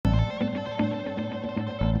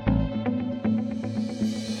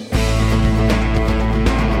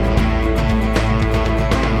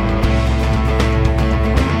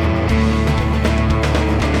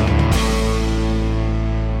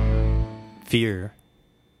Fear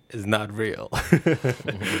is not real.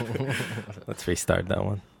 Let's restart that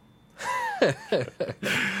one.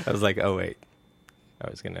 I was like, oh, wait. I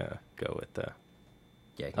was going to go with the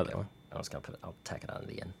other one. I was going to I'll tack it on at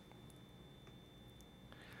the end.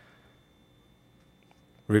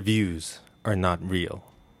 Reviews are not real.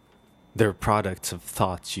 They're products of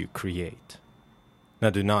thoughts you create. Now,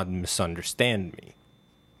 do not misunderstand me.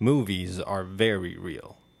 Movies are very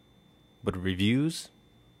real. But reviews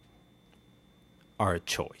are a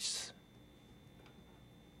choice.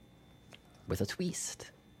 With a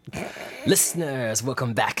twist. Listeners,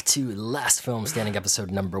 welcome back to Last Film Standing,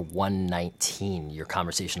 episode number 119, your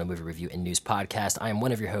conversational movie review and news podcast. I am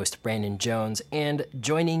one of your hosts, Brandon Jones, and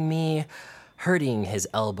joining me, hurting his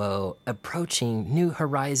elbow, approaching new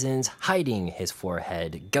horizons, hiding his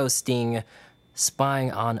forehead, ghosting,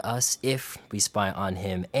 spying on us if we spy on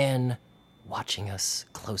him, and watching us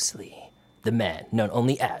closely, the man known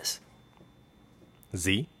only as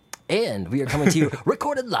Z. And we are coming to you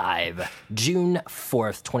recorded live June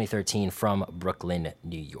 4th, 2013 from Brooklyn,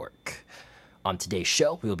 New York. On today's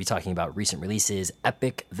show, we will be talking about recent releases: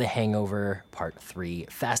 Epic, The Hangover, Part 3,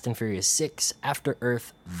 Fast and Furious 6, After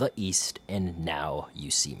Earth, The East, and Now You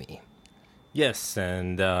See Me. Yes,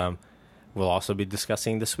 and we'll also be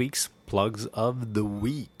discussing this week's Plugs of the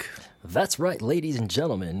Week. That's right, ladies and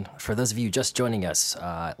gentlemen. For those of you just joining us,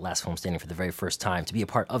 Last Film Standing for the very first time, to be a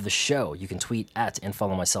part of the show, you can tweet at and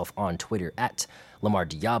follow myself on Twitter at Lamar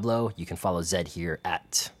Diablo. You can follow Zed here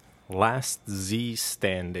at Last Z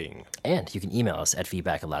Standing. And you can email us at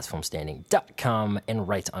feedback@lastfilmstanding.com and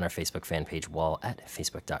write on our Facebook fan page wall at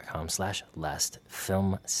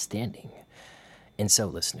facebook.com/lastfilmstanding. And so,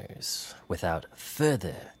 listeners, without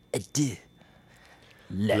further ado,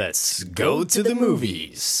 let's go to the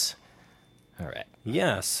movies. All right.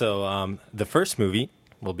 Yeah, so the first movie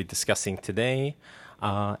we'll be discussing today,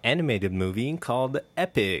 animated movie called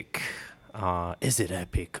Epic. Is it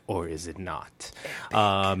epic or is it not?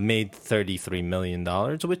 Made $33 million,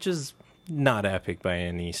 which is not epic by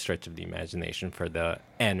any stretch of the imagination for the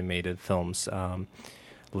animated films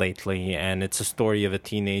lately. And it's a story of a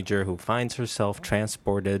teenager who finds herself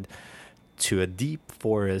transported to a deep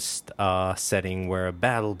forest setting where a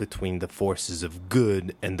battle between the forces of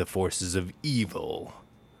good and the forces of evil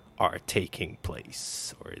are taking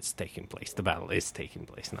place, or it's taking place. The battle is taking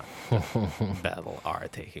place, not battle are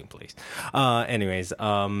taking place. Anyways,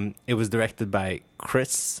 it was directed by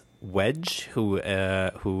Chris Wedge,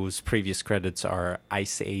 whose previous credits are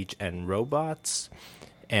Ice Age and Robots,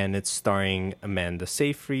 and it's starring Amanda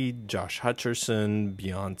Seyfried, Josh Hutcherson,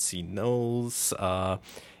 Beyonce Knowles,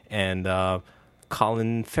 and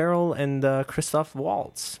Colin Farrell and Christoph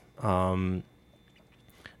Waltz.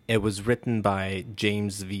 It was written by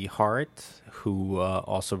James V. Hart, who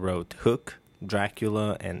also wrote Hook,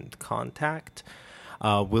 Dracula, and Contact.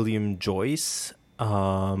 William Joyce,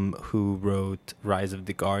 who wrote Rise of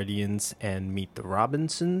the Guardians and Meet the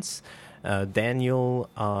Robinsons. Daniel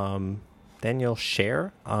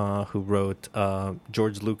Scher, who wrote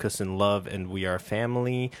George Lucas in Love and We Are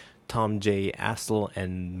Family. Tom J. Assel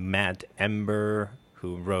and Matt Ember,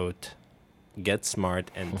 who wrote Get Smart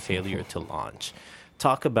and Failure to Launch.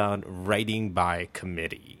 Talk about writing by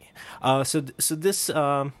committee. So this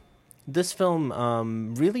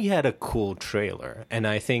film really had a cool trailer, and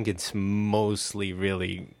I think it's mostly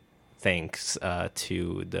really thanks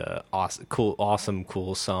to the awesome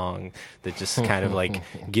cool song that just kind of like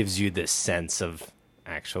gives you this sense of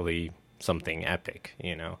actually something epic,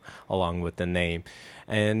 along with the name.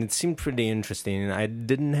 And it seemed pretty interesting. I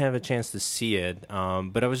didn't have a chance to see it,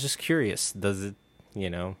 but I was just curious. Does it,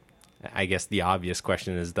 I guess the obvious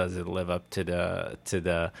question is, does it live up to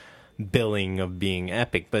the billing of being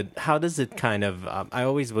epic? But how does it kind of, I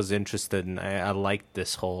always was interested, and I liked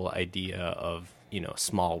this whole idea of,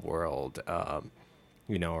 small world,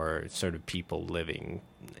 or sort of people living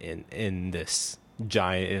in this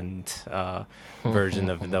giant version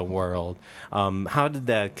of the world. How did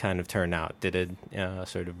that kind of turn out? Did it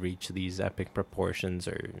sort of reach these epic proportions,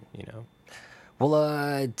 or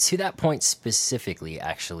Well, to that point specifically,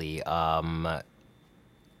 actually,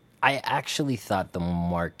 I actually thought the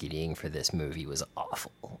marketing for this movie was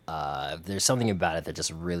awful. There's something about it that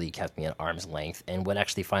just really kept me at arm's length, and what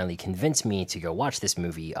actually finally convinced me to go watch this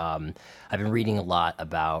movie, I've been reading a lot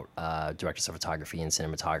about directors of photography and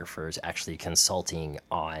cinematographers actually consulting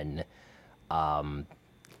on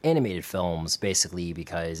animated films, basically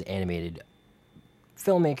because animated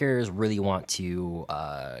filmmakers really want to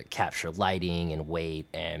capture lighting and weight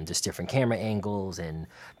and just different camera angles and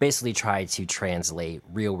basically try to translate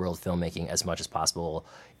real world filmmaking as much as possible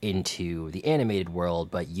into the animated world,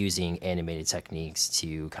 but using animated techniques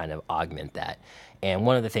to kind of augment that. And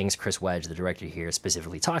one of the things Chris Wedge, the director here,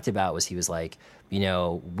 specifically talked about was he was like,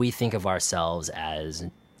 we think of ourselves as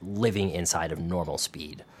living inside of normal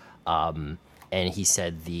speed. And he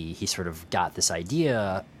said he sort of got this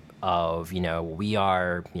idea of, we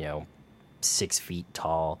are, 6 feet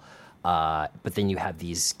tall, but then you have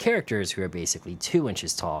these characters who are basically 2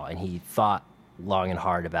 inches tall. And he thought long and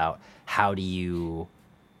hard about how do you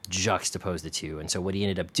juxtapose the two. And so what he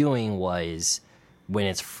ended up doing was, when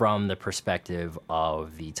it's from the perspective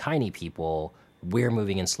of the tiny people, we're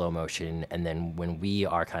moving in slow motion, and then when we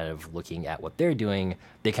are kind of looking at what they're doing,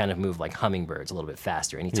 they kind of move like hummingbirds a little bit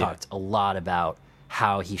faster. And he talked a lot about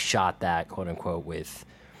how he shot that, quote unquote, with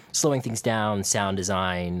slowing things down, sound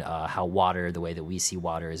design, how water, the way that we see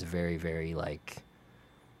water, is very, very like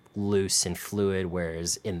loose and fluid,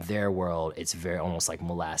 whereas in their world it's very almost like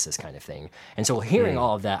molasses kind of thing. And so hearing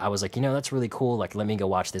all of that, I was like, that's really cool. Like, let me go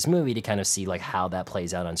watch this movie to kind of see like how that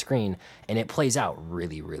plays out on screen, and it plays out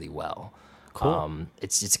really, really well. Cool.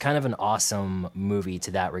 It's kind of an awesome movie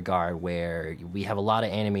to that regard, where we have a lot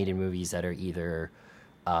of animated movies that are either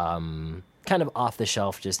kind of off the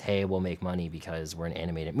shelf, just, hey, we'll make money because we're an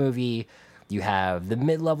animated movie. You have the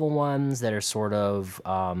mid-level ones that are sort of,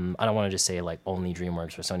 I don't want to just say like only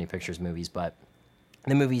DreamWorks or Sony Pictures movies, but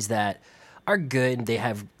the movies that are good. They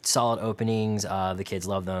have solid openings. The kids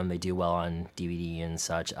love them. They do well on DVD and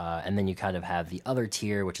such. And then you kind of have the other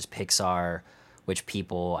tier, which is Pixar, which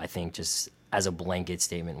people, I think, just as a blanket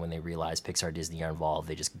statement, when they realize Pixar, Disney are involved,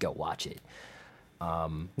 they just go watch it.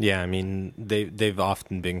 Yeah, I mean, they've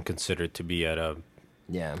often been considered to be at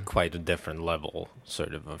quite a different level,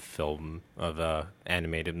 sort of film, of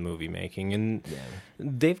animated movie making, and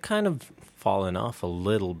they've kind of fallen off a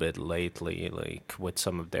little bit lately, like with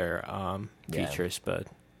some of their features. But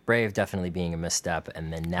Brave definitely being a misstep,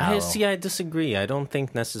 and then now I disagree. I don't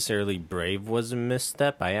think necessarily Brave was a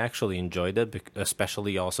misstep. I actually enjoyed it,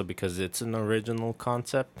 especially also because it's an original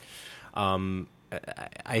concept.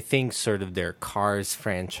 I think sort of their Cars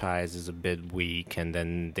franchise is a bit weak, and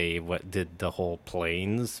then they did the whole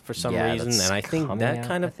planes for some reason, and I think that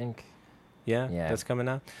kind of that's coming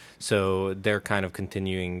out. So they're kind of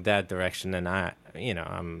continuing that direction, and I'm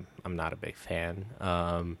not a big fan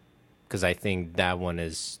because I think that one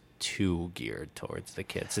is too geared towards the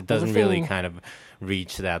kids. It doesn't really kind of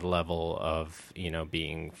reach that level of,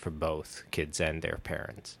 being for both kids and their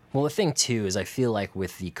parents. Well, the thing, too, is I feel like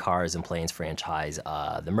with the Cars and Planes franchise,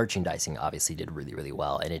 the merchandising obviously did really, really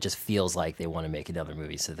well, and it just feels like they want to make another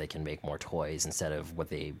movie so they can make more toys instead of what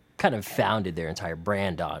they kind of founded their entire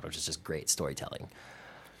brand on, which is just great storytelling.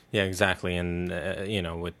 Yeah, exactly. And,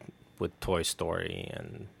 with Toy Story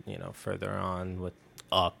and, further on with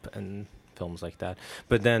Up and films like that.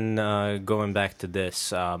 But then going back to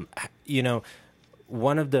this,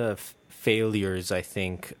 one of the failures, I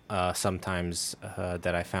think, sometimes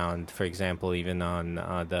that I found, for example, even on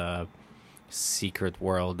the Secret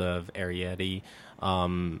World of Arrietty,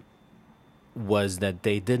 was that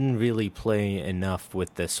they didn't really play enough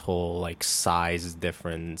with this whole like size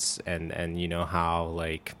difference and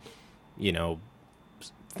how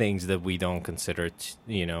things that we don't consider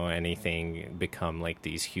anything become like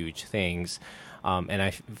these huge things, and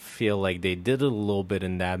I feel like they did a little bit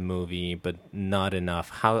in that movie but not enough.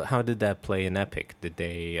 How did that play in Epic? Did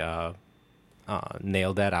they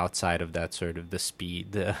nail that outside of that sort of the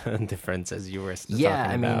speed difference as you were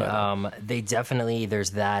talking about? They definitely,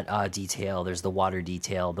 there's that detail, there's the water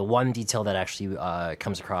detail. The one detail that actually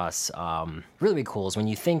comes across really cool is when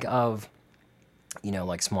you think of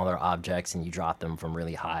like smaller objects and you drop them from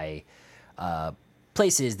really high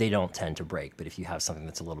places, they don't tend to break. But if you have something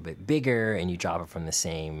that's a little bit bigger and you drop it from the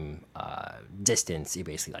same distance, it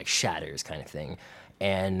basically like shatters kind of thing.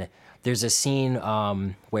 And there's a scene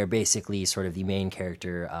where basically sort of the main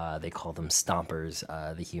character, they call them stompers,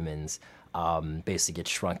 the humans, basically get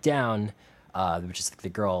shrunk down, which is the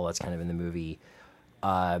girl that's kind of in the movie.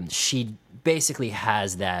 She basically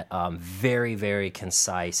has that very, very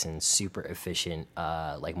concise and super efficient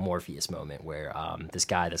like Morpheus moment where this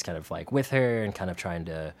guy that's kind of like with her and kind of trying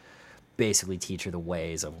to basically teach her the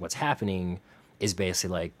ways of what's happening is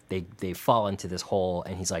basically like they fall into this hole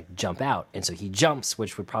and he's like, jump out. And so he jumps,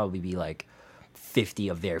 which would probably be like 50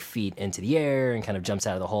 of their feet into the air, and kind of jumps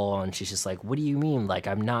out of the hole. And she's just like, what do you mean? Like,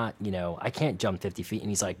 I'm not, I can't jump 50 feet. And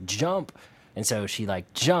he's like, jump. And so she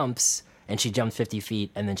like jumps. And she jumped 50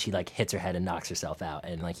 feet, and then she like hits her head and knocks herself out.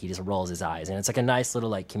 And like he just rolls his eyes, and it's like a nice little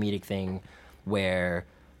like comedic thing where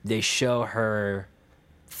they show her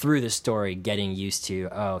through the story getting used to,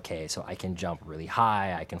 oh, okay, so I can jump really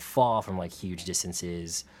high, I can fall from like huge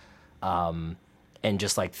distances, and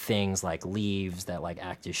just like things like leaves that like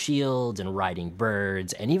act as shields and riding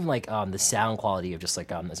birds, and even like the sound quality of just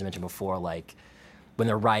like as I mentioned before, like when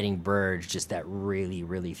they're riding birds, just that really,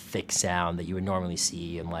 really thick sound that you would normally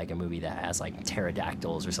see in like a movie that has like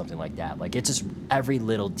pterodactyls or something like that. Like it's just every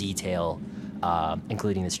little detail,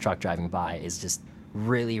 including this truck driving by, is just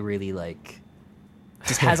really, really like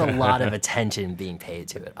just has a lot of attention being paid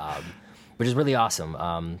to it, which is really awesome.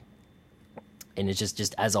 And it's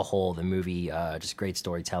just as a whole, the movie, just great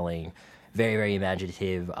storytelling, very, very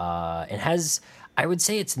imaginative, and has, I would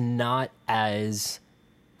say it's not as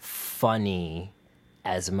funny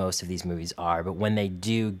as most of these movies are, but when they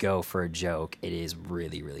do go for a joke, it is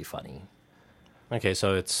really, really funny. Okay,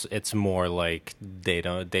 so it's more like they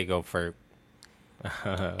go for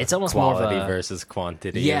it's almost quality more of a, versus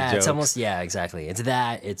quantity. Yeah, of it's jokes. almost, yeah, exactly. It's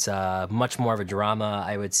that. It's much more of a drama,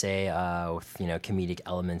 I would say, with comedic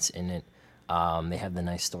elements in it. They have the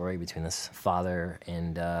nice story between this father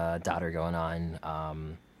and daughter going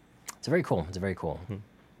on. It's very cool. It's very cool.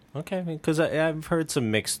 Okay, because I've heard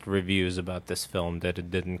some mixed reviews about this film that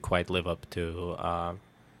it didn't quite live up to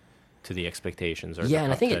the expectations. Or Yeah, the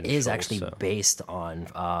and I think it is potential, actually so. based on.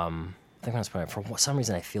 I think for some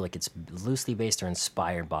reason I feel like it's loosely based or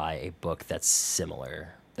inspired by a book that's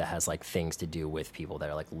similar, that has like things to do with people that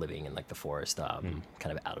are like living in like the forest, kind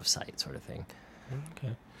of out of sight sort of thing.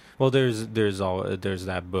 Okay. Well, there's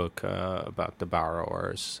that book about the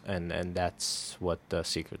borrowers, and that's what the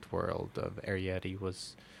Secret World of Arrietty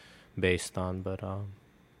was based on. But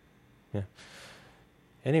yeah.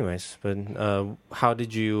 Anyways, but how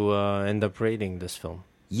did you end up rating this film?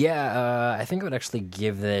 Yeah, I think I would actually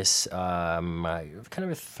give this kind of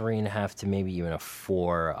a 3.5 to maybe even a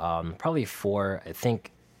 4. Probably 4. I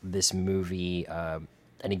think this movie, and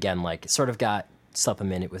again, like it sort of got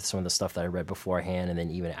supplemented with some of the stuff that I read beforehand, and then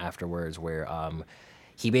even afterwards, where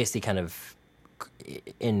he basically kind of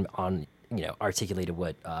articulated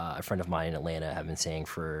what a friend of mine in Atlanta have been saying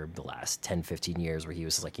for the last 10, 15 years, where he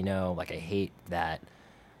was like, like I hate that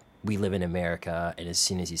we live in America, and as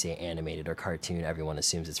soon as you say animated or cartoon, everyone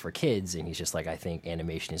assumes it's for kids. And he's just like, I think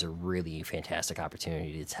animation is a really fantastic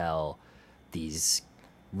opportunity to tell these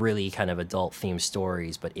really kind of adult themed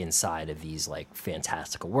stories, but inside of these like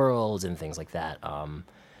fantastical worlds and things like that. And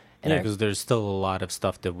because there's still a lot of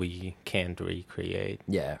stuff that we can't recreate.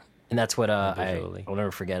 yeah, and that's what Visually. I'll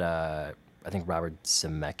never forget. I think Robert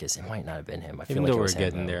Zemeckis. It might not have been him. I feel Even like though it we're was him,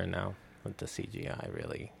 getting though. there now with the CGI,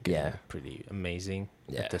 really, Yeah. pretty amazing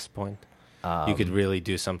Yeah. at this point. You could really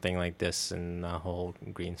do something like this in a whole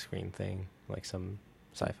green screen thing, like some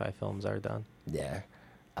sci-fi films are done. Yeah.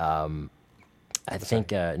 I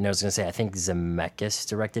think I was gonna say I think Zemeckis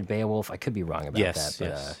directed Beowulf. I could be wrong about Yes, that,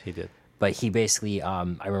 but yes, he did. but he basically I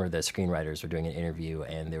remember the screenwriters were doing an interview,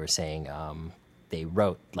 and they were saying they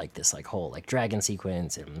wrote like this like whole like dragon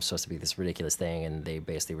sequence, and it was supposed to be this ridiculous thing, and they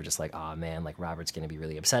basically were just like, oh man, like Robert's gonna be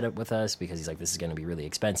really upset with us because he's like, this is gonna be really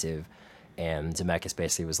expensive. And Zemeckis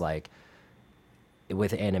basically was like,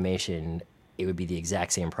 with animation, it would be the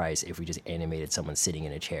exact same price if we just animated someone sitting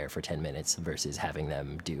in a chair for 10 minutes versus having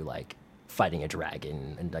them do like fighting a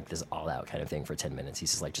dragon and like this all out kind of thing for 10 minutes.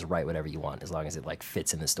 He's just like, just write whatever you want as long as it like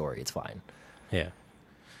fits in the story, it's fine. Yeah,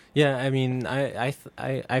 yeah. I mean,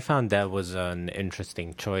 I found that was an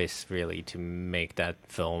interesting choice, really, to make that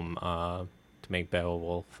film, to make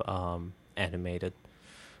Beowulf animated.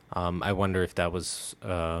 I wonder if that was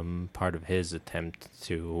part of his attempt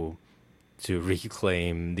to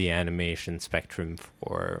reclaim the animation spectrum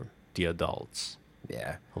for the adults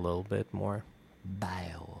Yeah. a little bit more.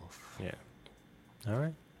 Beowulf. Yeah. All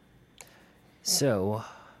right. So,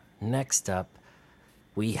 next up,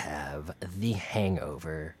 we have The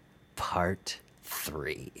Hangover Part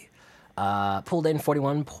 3. Pulled in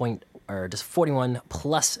 41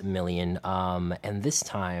 plus million, and this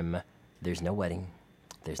time there's no wedding,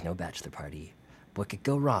 there's no bachelor party. What could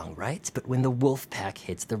go wrong, right? But when the wolf pack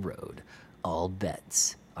hits the road, all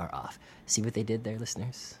bets are off. See what they did there,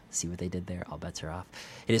 listeners? See what they did there? All bets are off.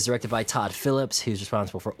 It is directed by Todd Phillips, who's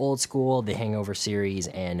responsible for Old School, The Hangover series,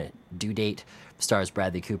 and Due Date. Stars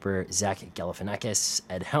Bradley Cooper, Zach Galifianakis,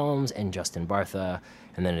 Ed Helms, and Justin Bartha.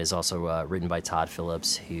 And then it is also written by Todd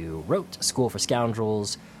Phillips, who wrote School for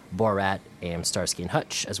Scoundrels, Borat, and Starsky and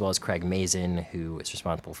Hutch, as well as Craig Mazin, who is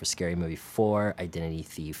responsible for Scary Movie 4, Identity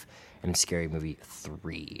Thief, and Scary Movie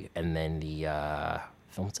 3. And then the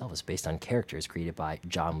film itself is based on characters created by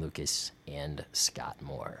John Lucas and Scott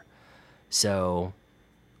Moore. So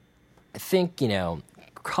I think,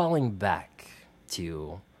 calling back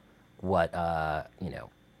to what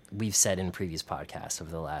we've said in previous podcasts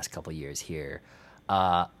over the last couple years here.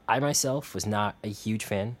 I myself was not a huge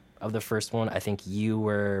fan of the first one. I think you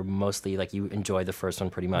were mostly like you enjoyed the first one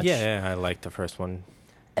pretty much. Yeah, I liked the first one.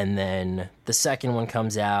 And then the second one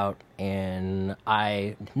comes out, and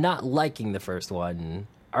I not liking the first one,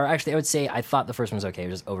 or actually I would say I thought the first one was okay. It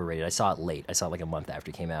was just overrated. I saw it late. I saw it like a month after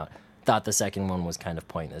it came out. Thought the second one was kind of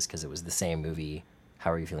pointless because it was the same movie.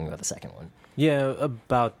 How are you feeling about the second one? Yeah,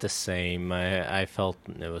 about the same. I felt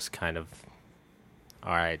it was kind of,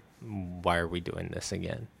 all right, why are we doing this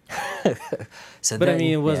again? So, But then, I mean,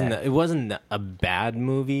 yeah. it wasn't a bad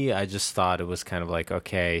movie. I just thought it was kind of like,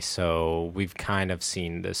 okay, so we've kind of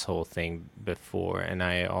seen this whole thing before, and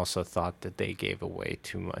I also thought that they gave away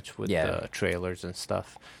too much with Yeah. the trailers and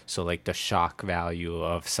stuff. So like the shock value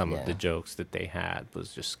of some of the Yeah. jokes that they had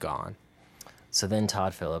was just gone. So then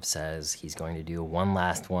Todd Phillips says he's going to do one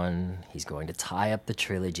last one. He's going to tie up the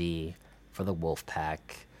trilogy for the Wolfpack.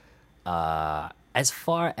 As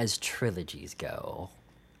far as trilogies go,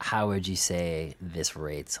 how would you say this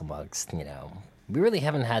rates amongst, we really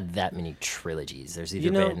haven't had that many trilogies. There's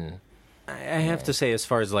either been... I have to say, as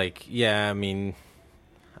far as like, yeah, I mean,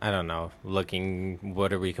 I don't know.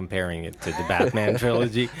 What are we comparing it to? The Batman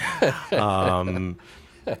trilogy? I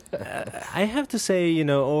have to say,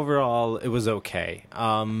 overall, it was okay.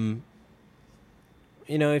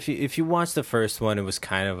 If you watch the first one, it was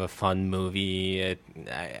kind of a fun movie.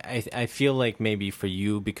 I feel like maybe for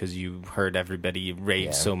you, because you heard everybody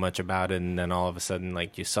rave so much about it, and then all of a sudden,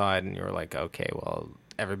 like, you saw it and you were like, okay, well,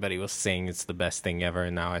 everybody was saying it's the best thing ever,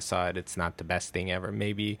 and now I saw it, it's not the best thing ever.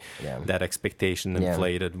 Maybe that expectation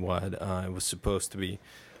inflated what it was supposed to be.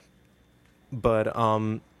 But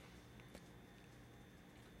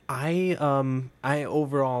I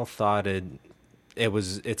overall thought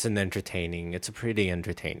it's a pretty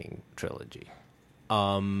entertaining trilogy.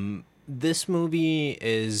 This movie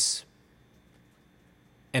is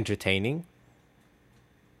entertaining.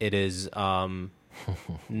 It is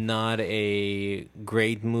not a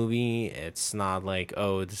great movie. It's not like,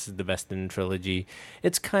 oh, this is the best in the trilogy.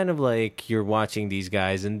 It's kind of like you're watching these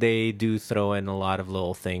guys, and they do throw in a lot of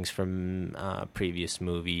little things from previous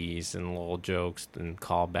movies and little jokes and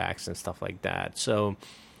callbacks and stuff like that. So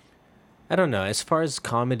I don't know. As far as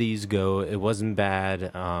comedies go, it wasn't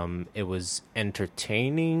bad. It was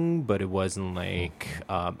entertaining, but it wasn't like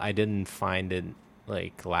I didn't find it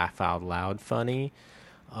like laugh out loud funny.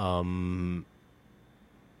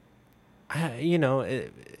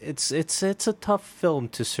 It's a tough film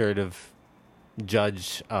to sort of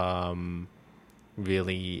judge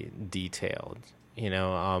really detailed.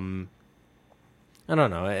 I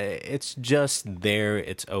don't know. It's just there.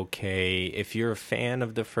 It's okay. If you're a fan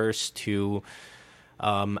of the first two,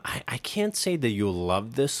 I can't say that you'll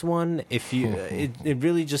love this one. If you, it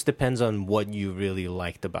really just depends on what you really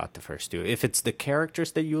liked about the first two. If it's the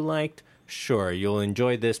characters that you liked, sure, you'll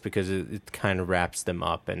enjoy this because it kind of wraps them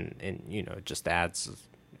up and just adds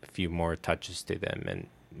a few more touches to them and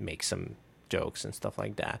makes some jokes and stuff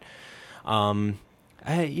like that.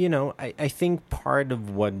 I think part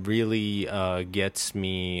of what really gets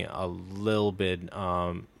me a little bit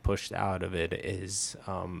pushed out of it is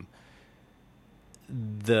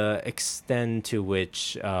the extent to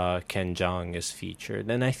which Ken Jeong is featured,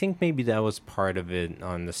 and I think maybe that was part of it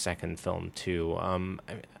on the second film too.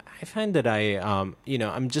 I find that I'm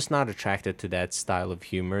just not attracted to that style of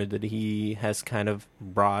humor that he has kind of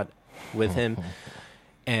brought with him,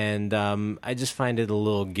 and I just find it a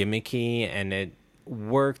little gimmicky, and it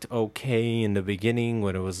worked okay in the beginning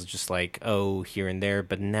when it was just like, oh, here and there,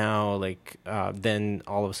 but now then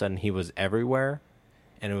all of a sudden he was everywhere,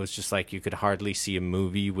 and it was just like you could hardly see a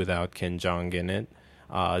movie without Ken Jeong in it,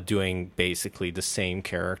 doing basically the same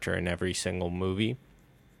character in every single movie.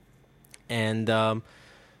 And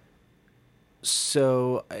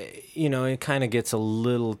so it kind of gets a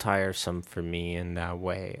little tiresome for me in that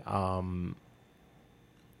way.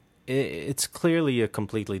 It's clearly a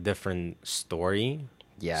completely different story.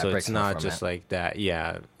 Yeah, So it it's breaks up not from just it. like that.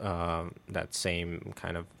 Yeah, that same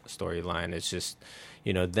kind of storyline. It's just,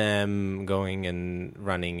 them going and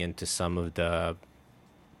running into some of the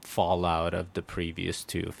fallout of the previous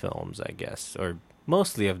two films, I guess, or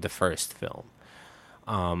mostly of the first film.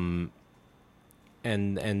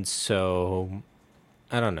 And so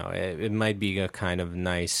I don't know. It might be a kind of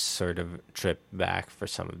nice sort of trip back for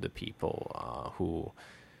some of the people who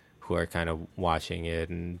are kind of watching it,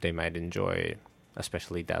 and they might enjoy,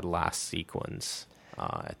 especially that last sequence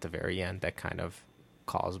at the very end that kind of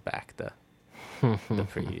calls back the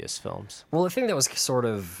previous films. Well, the thing that was sort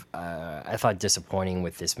of, I thought, disappointing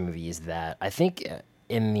with this movie is that I think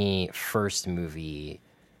in the first movie,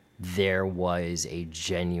 there was a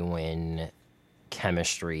genuine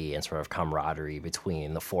chemistry and sort of camaraderie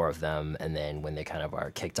between the four of them. And then when they kind of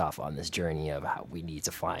are kicked off on this journey of how we need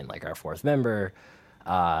to find like our fourth member,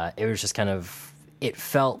 it was just kind of, it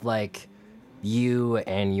felt like you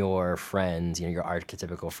and your friends, you know, your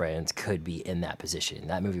archetypical friends could be in that position.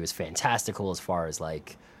 That movie was fantastical as far as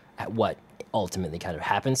like at what ultimately kind of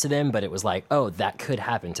happens to them, but it was like, oh, that could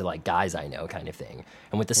happen to like guys I know kind of thing.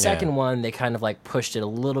 And with the second one, they kind of like pushed it a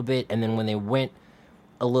little bit, and then when they went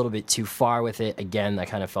a little bit too far with it, again, I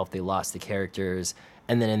kind of felt they lost the characters.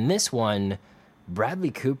 And then in this one,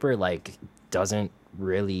 Bradley Cooper like doesn't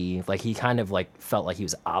really like, he kind of like felt like he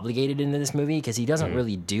was obligated into this movie because he doesn't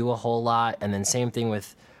really do a whole lot. And then same thing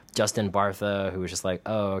with Justin Bartha, who was just like,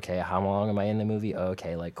 oh, okay, how long am I in the movie? Oh,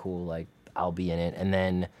 okay, like cool, like I'll be in it. And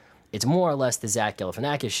then it's more or less the Zach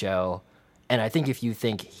Galifianakis show. And I think if you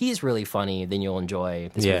think he's really funny, then you'll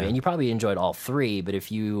enjoy this movie. And you probably enjoyed all three, but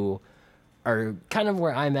if you are kind of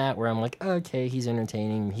where I'm at, where I'm like, okay, he's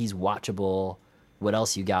entertaining, he's watchable, what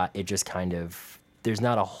else you got? It just kind of, there's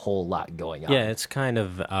not a whole lot going on. Yeah, it's kind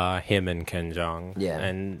of him and Ken Jeong. Yeah.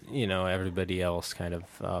 And, you know, everybody else kind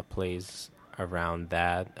of plays around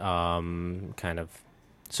that, kind of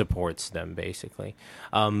supports them, basically.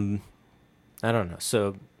 I don't know.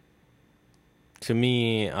 So, to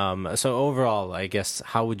me, so overall, I guess,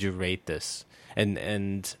 how would you rate this?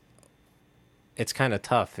 And it's kind of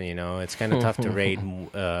tough, you know. It's kind of tough to rate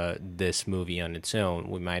this movie on its own.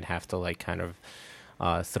 We might have to like kind of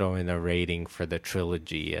throw in a rating for the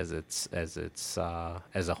trilogy as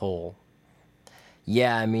a whole.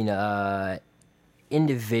 Yeah, I mean,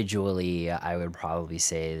 individually, I would probably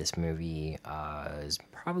say this movie is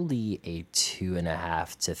probably a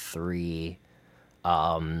 2.5 to 3.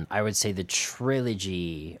 I would say the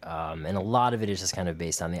trilogy, and a lot of it is just kind of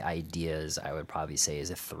based on the ideas, I would probably say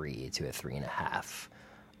is a 3 to a 3.5.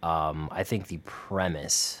 I think the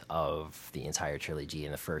premise of the entire trilogy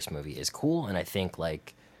in the first movie is cool, and I think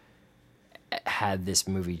like had this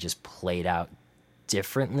movie just played out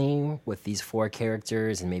differently with these four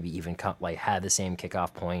characters and maybe even like had the same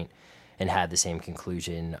kickoff point and had the same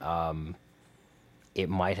conclusion, it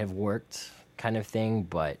might have worked kind of thing,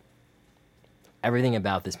 but everything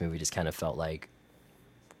about this movie just kind of felt like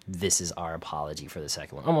this is our apology for the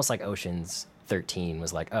second one. Almost like Ocean's 13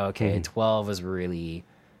 was like, oh, okay, 12 was really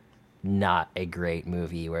not a great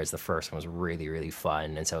movie, whereas the first one was really, really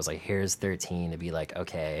fun. And so I was like, here's 13 to be like,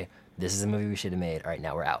 okay, this is a movie we should have made. All right,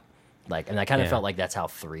 now we're out. Like, and I kind of felt like that's how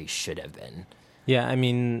 3 should have been. Yeah, I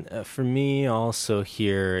mean, for me also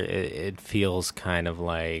here, it feels kind of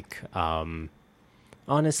like...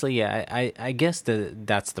 honestly, yeah, I guess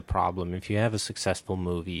that's the problem. If you have a successful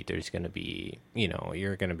movie, there's going to be, you know,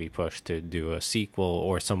 you're going to be pushed to do a sequel,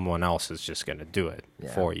 or someone else is just going to do it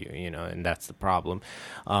for you, you know, and that's the problem.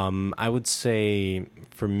 I would say,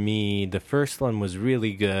 for me, the first one was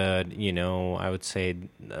really good, you know. I would say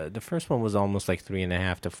the first one was almost like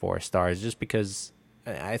 3.5 to 4 stars, just because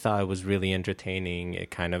I thought it was really entertaining.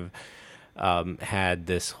 It kind of had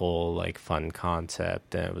this whole, like, fun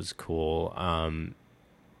concept, and it was cool.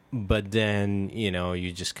 But then, you know,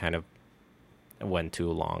 you just kind of went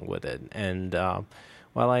too long with it. And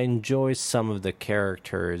while I enjoy some of the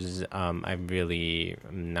characters, I'm really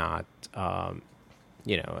not,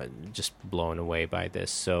 you know, just blown away by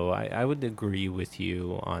this. So I would agree with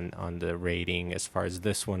you on the rating as far as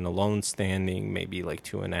this one alone standing, maybe like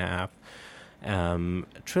 2.5.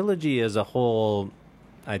 Trilogy as a whole,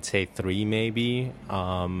 I'd say 3 maybe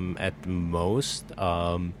at the most.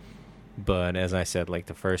 But as I said, like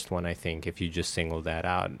the first one, I think if you just single that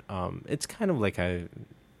out, it's kind of like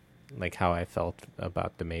how I felt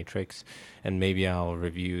about The Matrix, and maybe I'll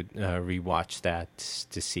rewatch that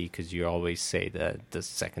to see, because you always say that the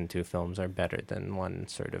second 2 films are better than one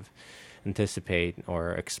sort of anticipate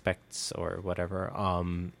or expects or whatever.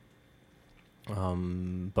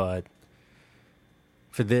 But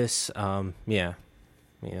for this, yeah,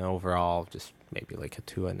 you know, overall, just maybe like a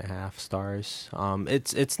 2.5 stars.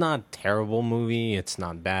 It's not a terrible movie. It's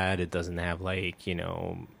not bad. It doesn't have, like, you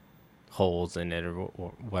know, holes in it or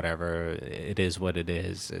whatever. It is what it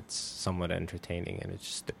is. It's somewhat entertaining, and it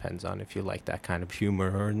just depends on if you like that kind of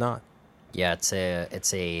humor or not. Yeah, it's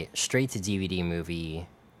a straight to DVD movie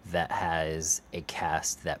that has a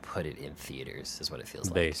cast that put it in theaters, is what it feels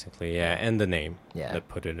like. Basically, yeah, and the name that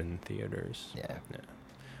put it in theaters. Yeah.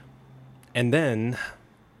 And then,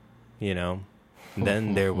 you know,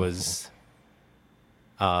 then there was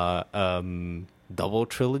double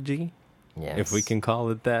trilogy, if we can call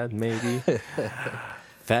it that, maybe.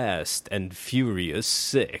 Fast and Furious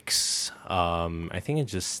 6. I think it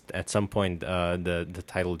just at some point the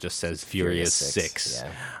title just says Furious 6.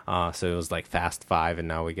 Yeah. So it was like Fast 5, and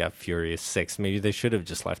now we got Furious 6. Maybe they should have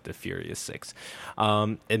just left it Furious 6.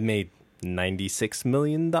 It made $96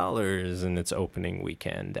 million in its opening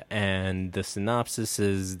weekend, and the synopsis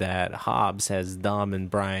is that Hobbs has Dom and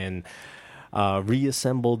Brian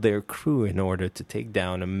reassembled their crew in order to take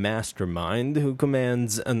down a mastermind who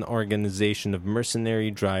commands an organization of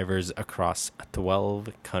mercenary drivers across 12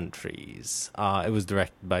 countries. It was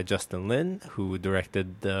directed by Justin Lin, who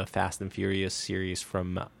directed the Fast and Furious series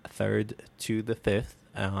from 3rd to the 5th,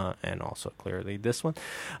 and also clearly this one,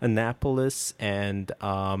 Annapolis and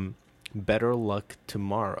Better Luck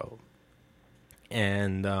Tomorrow.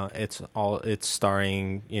 And it's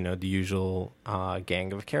starring, the usual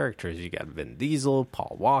gang of characters. You got Vin Diesel,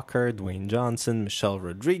 Paul Walker, Dwayne Johnson, Michelle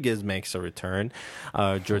Rodriguez makes a return.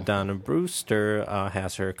 Jordana Brewster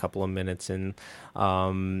has her a couple of minutes in.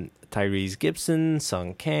 Tyrese Gibson,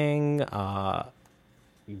 Sung Kang, Gal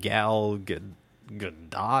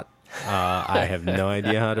Gadot. I have no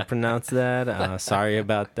idea how to pronounce that. Sorry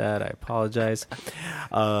about that. I apologize.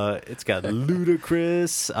 It's got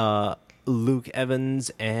Ludacris, Luke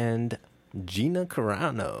Evans, and Gina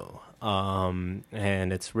Carano.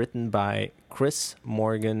 And it's written by Chris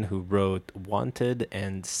Morgan, who wrote Wanted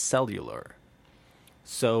and Cellular.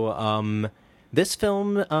 So this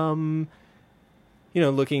film,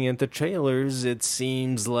 looking at the trailers, it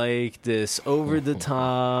seems like this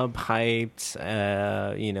over-the-top, hyped,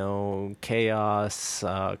 chaos,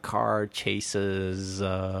 car chases,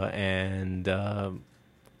 and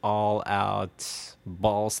all-out,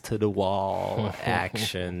 balls-to-the-wall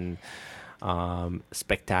action,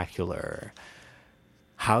 spectacular.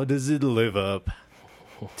 How does it live up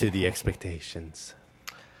to the expectations?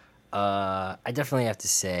 I definitely have to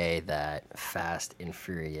say that Fast and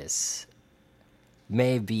Furious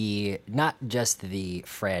may be not just the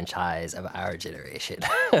franchise of our generation.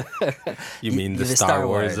 You mean the Star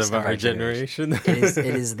Wars of our generation? It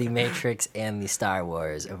is the Matrix and the Star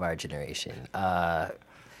Wars of our generation.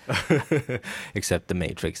 Except the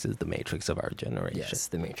Matrix is the Matrix of our generation. Yes,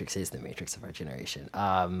 the Matrix is the Matrix of our generation.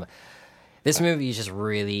 This movie is just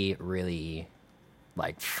really, really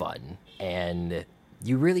fun, and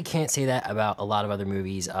you really can't say that about a lot of other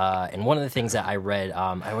movies. And one of the things that I read,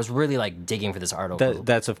 I was really digging for this article.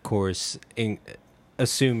 That's of course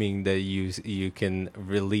assuming that you can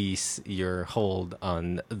release your hold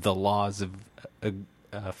on the laws of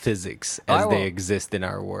physics as they exist in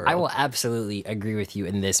our world. I will absolutely agree with you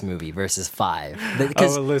in this movie versus 5.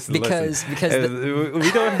 Listen. Because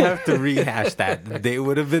we don't have to rehash that. They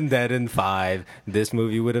would have been dead in 5. This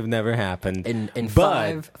movie would have never happened. In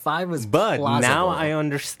 5 was plausible. Now I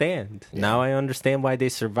understand. Yeah. Now I understand why they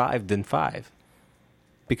survived in 5.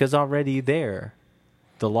 Because already there,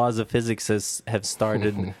 the laws of physics have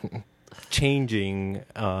started changing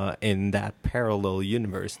in that parallel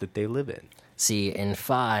universe that they live in. See, in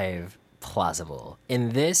 5, plausible.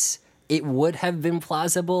 In this, it would have been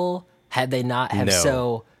plausible had they not have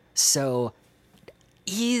so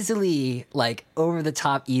easily, over the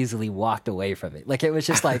top, easily walked away from it. It was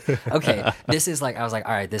just okay, this is I was all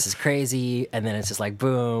right, this is crazy, and then it's just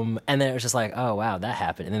boom, and then it was just oh wow, that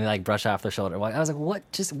happened, and then they brush off their shoulder. I was what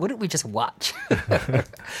did we just watch? It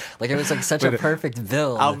was such a perfect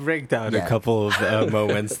build. I'll break down a couple of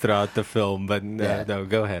moments throughout the film, but no,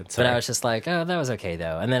 go ahead. Sorry. But I was just oh, that was okay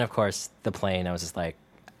though, and then of course the plane. I was just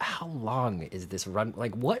how long is this run?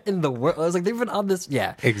 What in the world? I was they've been on this.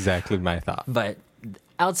 Yeah, exactly my thought. But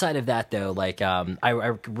outside of that, though,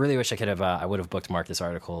 I really wish I could have. I would have bookmarked this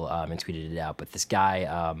article and tweeted it out. But this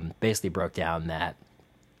guy basically broke down that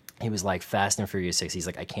he was Fast and Furious 6. He's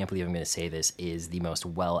I can't believe I'm going to say this, is the most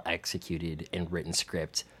well executed and written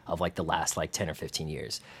script of the last 10 or 15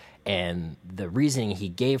 years. And the reasoning he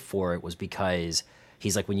gave for it was because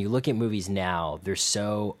he's when you look at movies now, they're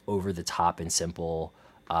so over the top and simple.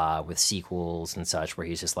 With sequels and such, where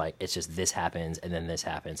he's just it's just this happens, and then this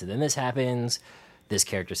happens, and then this happens. This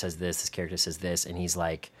character says this character says this, and he's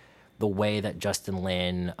the way that Justin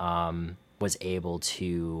Lin was able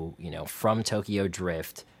to, from Tokyo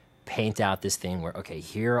Drift, paint out this thing where, okay,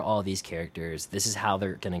 here are all these characters. This is how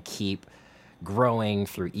they're going to keep growing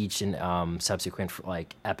through each and subsequent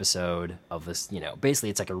episode of this.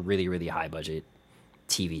 Basically, it's a really, really high budget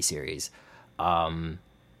TV series.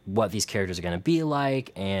 What these characters are going to be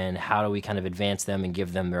like, and how do we kind of advance them and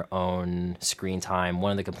give them their own screen time. One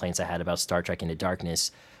of the complaints I had about Star Trek Into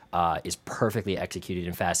Darkness is perfectly executed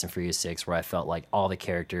in Fast and Furious 6, where I felt all the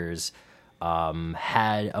characters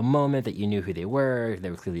had a moment that you knew who they were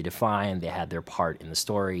clearly defined, they had their part in the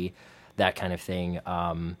story. that kind of thing.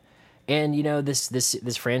 And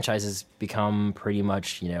this franchise has become pretty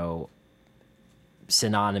much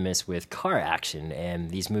synonymous with car action, and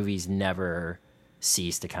these movies never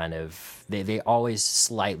cease to kind of they always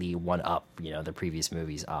slightly one up the previous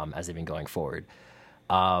movies as they've been going forward.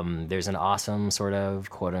 There's an awesome sort of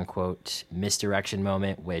quote unquote misdirection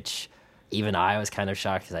moment, which even I was kind of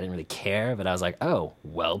shocked because I didn't really care, but I was like, oh,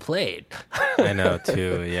 well played. I know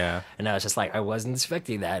too, yeah. And I was just like, I wasn't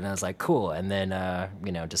expecting that, and I was like, cool. And then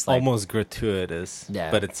just like almost gratuitous,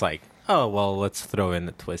 yeah, but it's like, oh well, let's throw in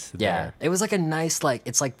the twist there. It was like a nice, like,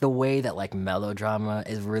 it's like the way that like melodrama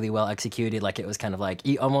is really well executed. Like it was kind of like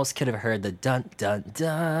you almost could have heard the dun dun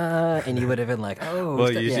dun, and you would have been like, oh,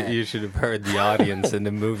 well, you should have heard the audience in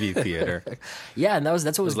the movie theater. Yeah, and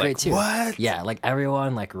that's what was great like, too. What? Yeah, like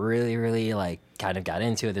everyone like really like kind of got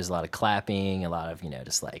into it. There's a lot of clapping, a lot of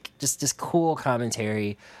just cool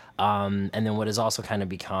commentary. And then what has also kind of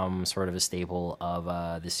become sort of a staple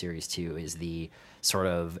of this series too is the sort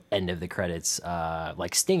of end of the credits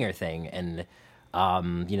like stinger thing. And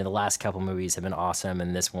the last couple movies have been awesome,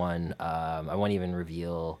 and this one I won't even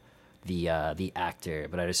reveal the actor,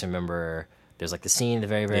 but I just remember there's like the scene at the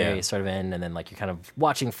very sort of end, and then like you're kind of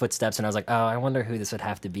watching footsteps, and I was like, oh, I wonder who this would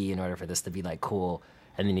have to be in order for this to be like cool.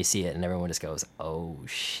 And then you see it, and everyone just goes, oh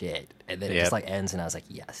shit, and then it just like ends, and I was like,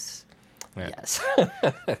 yes. Yes.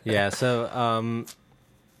 Yeah, so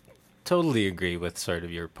totally agree with sort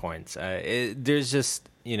of your points. There's just,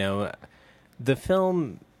 the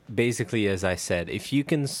film, basically, as I said, if you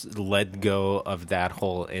can let go of that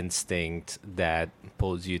whole instinct that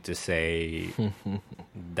pulls you to say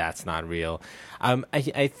that's not real.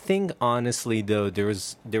 I think, honestly, though, there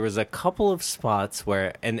was a couple of spots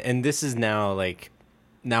where, and this is now, like,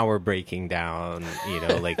 now we're breaking down,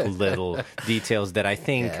 like little details that I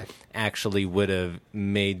think actually would have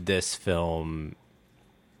made this film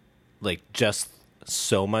like just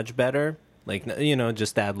so much better. Like,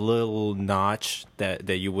 just that little notch that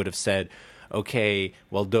you would have said, okay,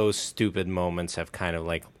 well, those stupid moments have kind of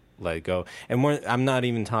like let go. And I'm not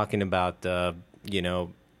even talking about the,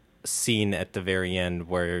 scene at the very end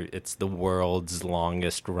where it's the world's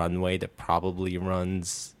longest runway that probably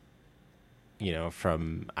runs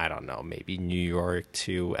from, I don't know, maybe New York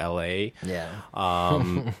to LA. Yeah.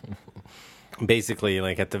 Basically,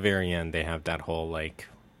 like at the very end, they have that whole like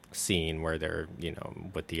scene where they're,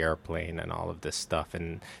 with the airplane and all of this stuff,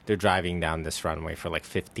 and they're driving down this runway for like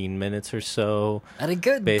 15 minutes or so. At a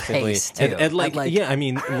good pace, too. And like, yeah, I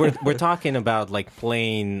mean, we're talking about like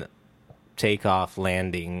plane takeoff,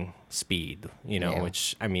 landing speed,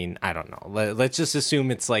 which, I mean, I don't know. Let's just assume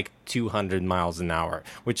it's like 200 miles an hour,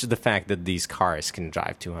 which is the fact that these cars can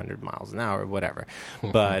drive 200 miles an hour, whatever.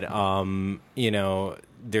 But,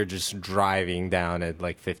 they're just driving down at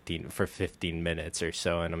like 15 minutes or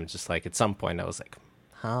so. And I'm just like, at some point I was like,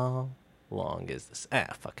 how long is this?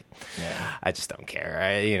 Fuck it. Yeah. I just don't care.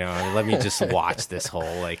 Let me just watch this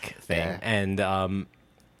whole like thing. Yeah. And,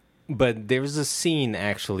 but there was a scene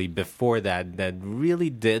actually before that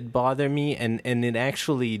really did bother me, and it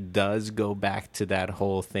actually does go back to that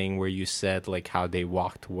whole thing where you said like how they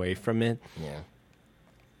walked away from it. Yeah.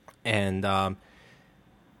 And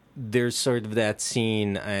there's sort of that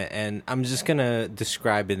scene, and I'm just gonna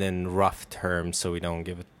describe it in rough terms so we don't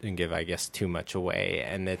give I guess too much away.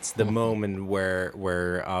 And it's the moment where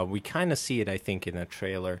we kind of see it, I think, in a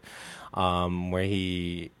trailer, where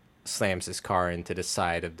he slams his car into the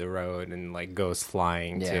side of the road and like goes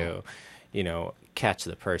flying to catch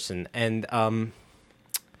the person. And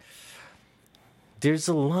there's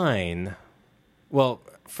a line, well,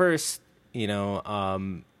 first,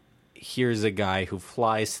 here's a guy who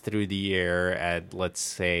flies through the air at, let's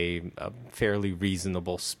say, a fairly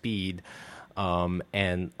reasonable speed,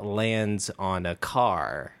 and lands on a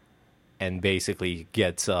car and basically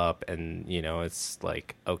gets up, and it's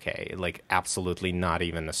like, okay, like absolutely not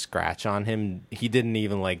even a scratch on him. He didn't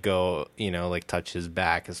even like go, like touch his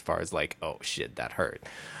back as far as like, oh shit, that hurt.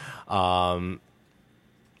 And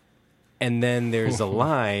then there's a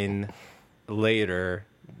line later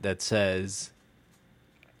that says,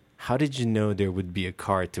 how did you know there would be a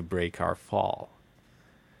car to break our fall?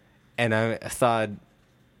 And I thought,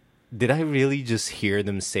 did I really just hear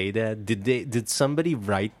them say that? Did somebody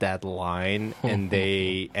write that line and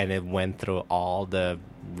it went through all the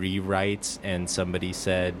rewrites and somebody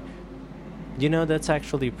said, that's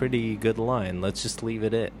actually a pretty good line. Let's just leave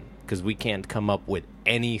it in because we can't come up with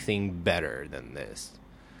anything better than this.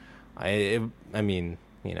 I mean,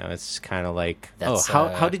 it's kind of like,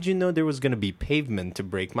 how did you know there was going to be pavement to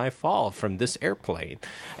break my fall from this airplane?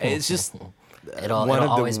 It's just It'll one of the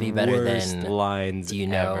always be better worst than lines Do you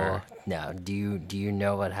know? ever. No. Do you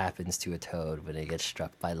know what happens to a toad when it gets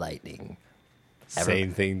struck by lightning?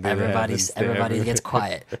 Same thing. That happens to Everybody every- gets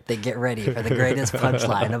quiet. They get ready for the greatest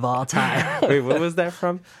punchline of all time. Wait, what was that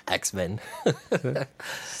from? X-Men.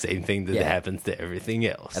 Same thing that Yeah. happens to everything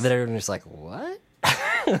else. And then everyone's just like, what?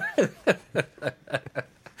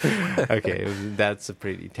 Okay, that's a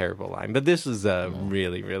pretty terrible line. But this was a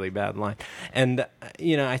really, really bad line. And,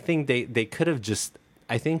 I think they could have just.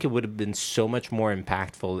 I think it would have been so much more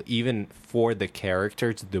impactful, even for the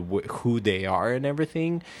characters, who they are and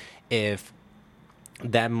everything, if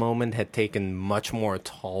that moment had taken much more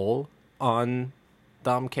toll on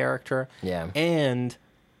Dom character. Yeah. And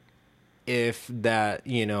if that,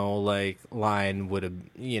 line would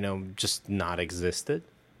have, just not existed.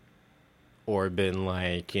 Or been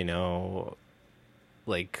like,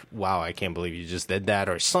 wow, I can't believe you just did that,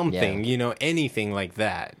 or something, anything like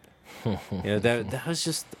that. That was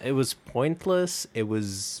just, it was pointless. It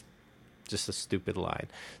was just a stupid line.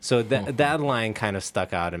 So that line kind of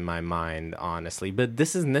stuck out in my mind, honestly. But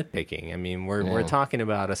this is nitpicking. I mean, we're talking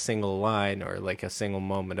about a single line or like a single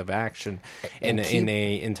moment of action in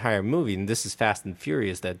a entire movie, and this is Fast and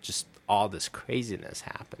Furious that just all this craziness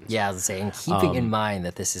happens. Yeah, I was saying, keeping in mind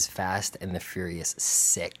that this is Fast and the Furious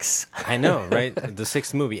 6. I know, right? The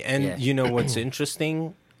sixth movie. And Yeah. you know what's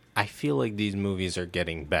interesting? I feel like these movies are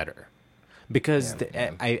getting better. Because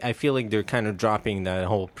I feel like they're kind of dropping that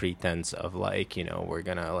whole pretense of like, we're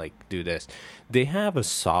going to like do this. They have a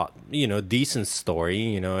decent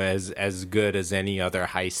story, as good as any other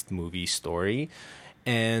heist movie story.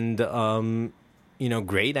 And,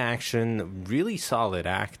 great action, really solid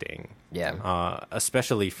acting. Yeah.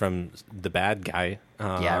 Especially from the bad guy.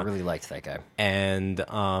 Yeah, I really liked that guy. And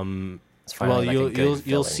It's finally like a good you'll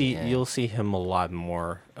villain, see yeah. you'll see him a lot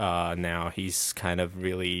more now. He's kind of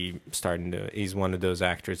really starting to. He's one of those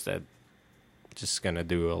actors that just gonna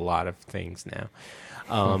do a lot of things now.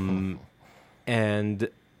 And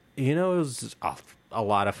it was a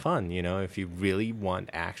lot of fun. If you really want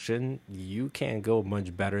action, you can't go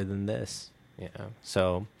much better than this.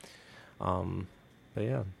 So, but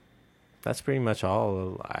yeah. That's pretty much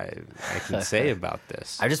all I can say about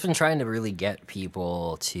this. I've just been trying to really get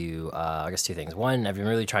people to, I guess two things. One, I've been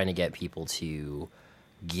really trying to get people to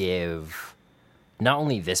give not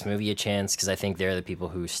only this movie a chance, because I think they're the people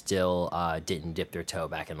who still didn't dip their toe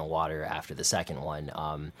back in the water after the second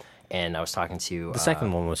one. And I was talking to... The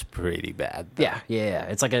second one was pretty bad, though. Yeah.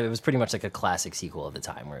 It's like it was pretty much like a classic sequel of the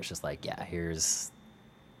time, where it's just like, yeah, here's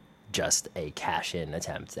just a cash-in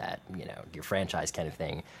attempt at your franchise kind of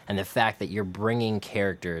thing. And the fact that you're bringing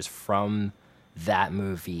characters from that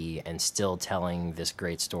movie and still telling this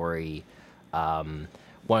great story. One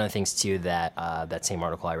of the things too that that same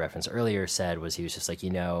article I referenced earlier said was, he was just like,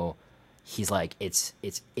 he's like, it's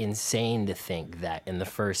insane to think that in the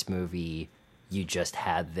first movie you just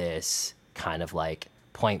had this kind of like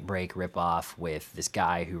Point Break ripoff with this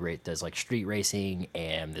guy who does like street racing,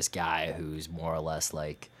 and this guy who's more or less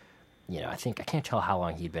like, I can't tell how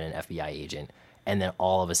long he'd been an FBI agent, and then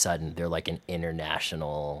all of a sudden they're like an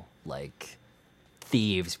international like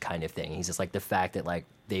thieves kind of thing. He's just like, the fact that like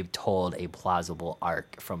they've told a plausible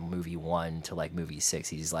arc from movie 1 to like movie 6,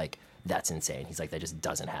 he's like, that's insane. He's like, that just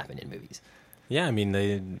doesn't happen in movies. Yeah, I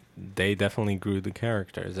mean, they definitely grew the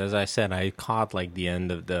characters. As I said, I caught like the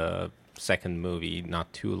end of the second movie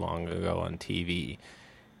not too long ago on TV.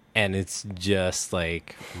 And it's just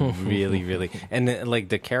like really, really, and like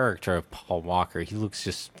the character of Paul Walker, he looks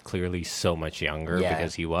just clearly so much younger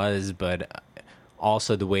because he was, but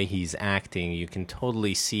also the way he's acting, you can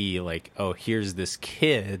totally see like, oh, here's this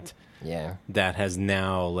kid that has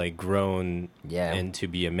now like grown into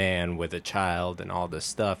be a man with a child and all this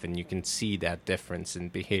stuff, and you can see that difference in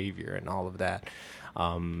behavior and all of that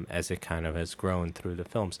as it kind of has grown through the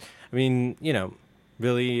films. I mean,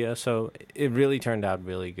 really, so it really turned out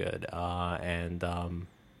really good. And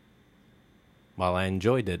while I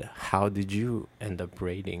enjoyed it, how did you end up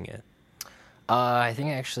rating it? I think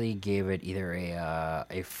I actually gave it either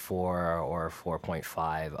a 4 or a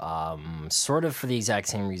 4.5, sort of for the exact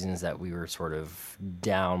same reasons that we were sort of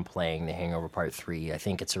downplaying The Hangover Part 3. I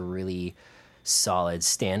think it's a really solid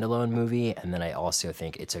standalone movie, and then I also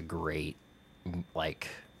think it's a great, like,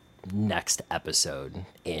 next episode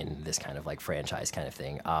in this kind of like franchise kind of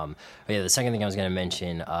thing. But yeah, the second thing I was going to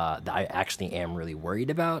mention that I actually am really worried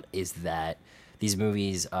about is that these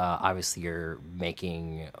movies obviously are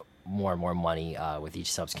making more and more money with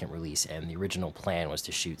each subsequent release, and the original plan was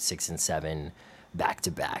to shoot 6 and 7 back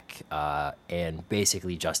to back, and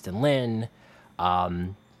basically Justin Lin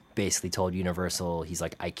basically told Universal, he's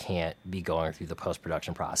like, I can't be going through the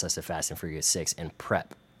post-production process of Fast and Furious 6 and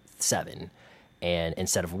prep 7. And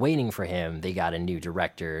instead of waiting for him, they got a new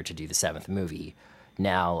director to do the 7th movie.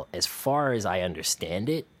 Now, as far as I understand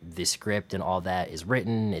it, the script and all that is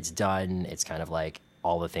written, it's done, it's kind of like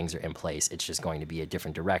all the things are in place. It's just going to be a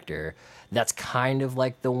different director. That's kind of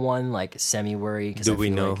like the one, like, semi-worry. Do we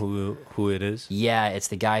know who it is? Yeah, it's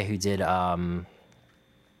the guy who did, I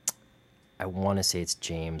want to say it's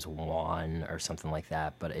James Wan or something like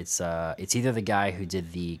that, but it's either the guy who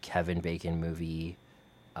did the Kevin Bacon movie,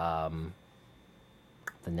 but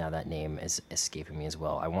now that name is escaping me as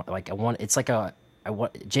well.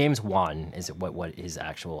 James Wan is what his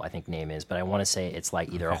actual, I think, name is, but I want to say it's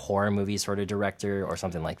like either a horror movie sort of director or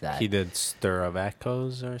something like that. He did Stir of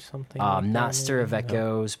Echoes or something. Not Stir of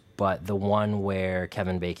Echoes, but the one where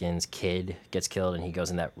Kevin Bacon's kid gets killed and he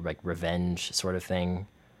goes in that like revenge sort of thing.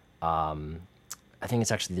 I think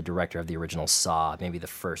it's actually the director of the original Saw, maybe the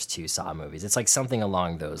first 2 Saw movies. It's like something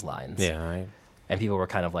along those lines. Yeah. And people were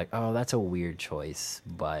kind of like, oh, that's a weird choice.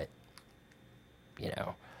 But,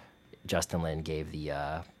 Justin Lin gave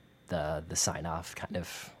the sign-off kind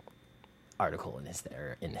of article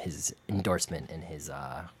in his endorsement in his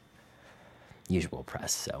usual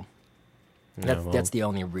press. So that's the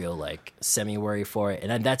only real like semi-worry for it,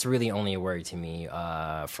 and that's really only a worry to me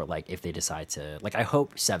for like if they decide to like. I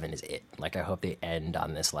hope 7 is it. Like I hope they end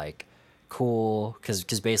on this like cool because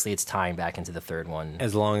basically it's tying back into the 3rd one.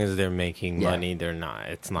 As long as they're making money,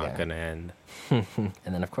 it's not gonna end. And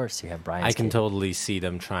then of course you have Brian's I can kid. totally see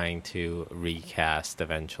them trying to recast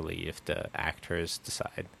eventually if the actors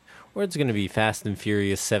decide. Or it's gonna be Fast and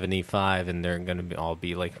Furious 75, and they're gonna all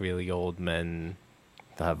be like really old men.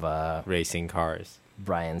 They'll have racing cars.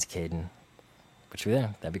 Brian's kid, which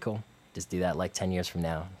that'd be cool. Just do that like 10 years from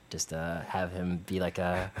now. Just have him be like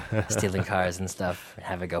stealing cars and stuff. And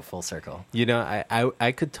have it go full circle.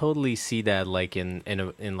 I could totally see that like in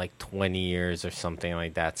like 20 years or something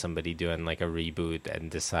like that. Somebody doing like a reboot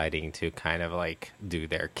and deciding to kind of like do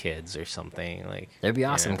their kids or something like. It'd be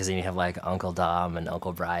awesome because then you have like Uncle Dom and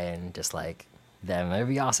Uncle Brian, just like them. It'd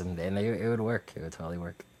be awesome. Then it would work. It would totally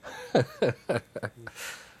work. Yeah.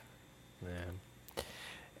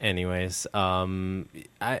 Anyways,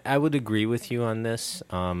 I would agree with you on this.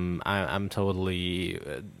 I'm totally.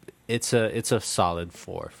 It's a solid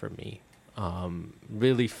 4 for me.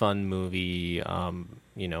 Really fun movie.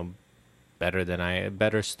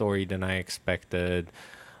 Better story than I expected.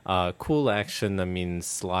 Cool action. I mean,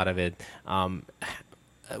 a lot of it.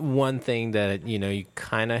 One thing that you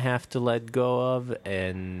kind of have to let go of,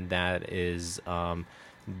 and that is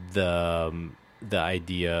the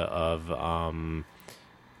idea of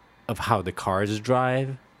how the cars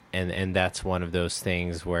drive, and that's one of those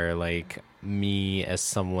things where like me as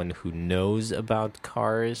someone who knows about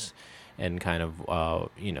cars and kind of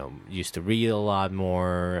used to read a lot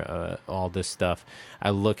more all this stuff,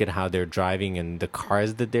 I look at how they're driving and the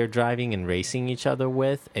cars that they're driving and racing each other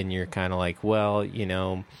with, and you're kind of like, well,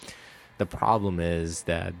 the problem is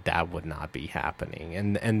that would not be happening,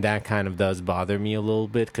 and that kind of does bother me a little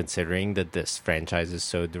bit, considering that this franchise is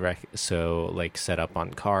so like set up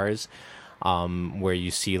on cars, where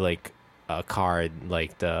you see like a car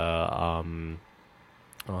like the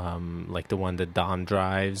one that Dom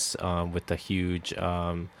drives with the huge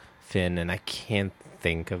fin, and I can't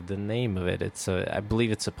think of the name of it. I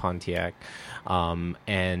believe it's a Pontiac,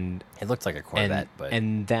 and it looked like a Corvette,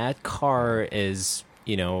 and that car is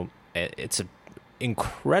it's an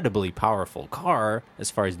incredibly powerful car as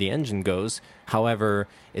far as the engine goes. However,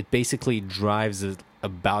 it basically drives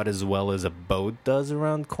about as well as a boat does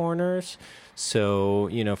around corners. So,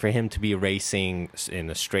 for him to be racing in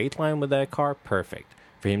a straight line with that car, perfect.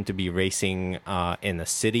 For him to be racing in a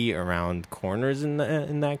city around corners in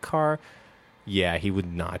that car, yeah, he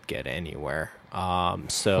would not get anywhere.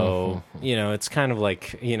 So, it's kind of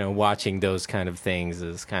like, watching those kind of things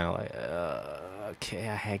is kind of like, okay,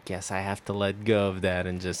 I guess I have to let go of that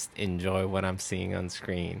and just enjoy what I'm seeing on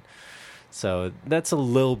screen. So that's a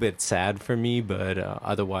little bit sad for me, but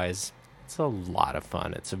otherwise, it's a lot of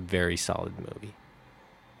fun. It's a very solid movie.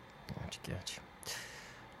 Gotcha.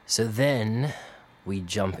 So then we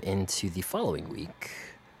jump into the following week,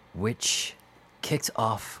 which kicked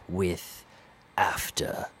off with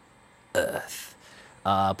After Earth.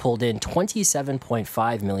 Pulled in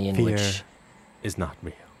 $27.5 million, Fear which is not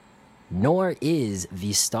real. Nor is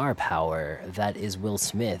the star power that is Will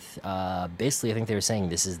Smith. Basically, I think they were saying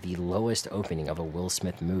this is the lowest opening of a Will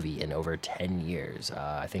Smith movie in over 10 years.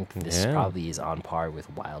 I think this probably is on par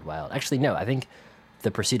with Wild Wild. Actually, no, I think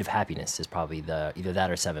The Pursuit of Happiness is probably either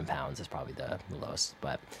that or 7 Pounds is probably the lowest.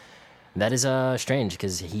 But That is strange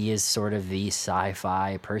because he is sort of the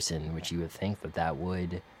sci-fi person, which you would think that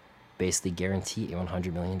would basically guarantee a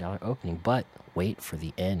 $100 million opening. But wait for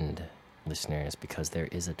the end, listeners, because there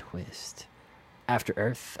is a twist. After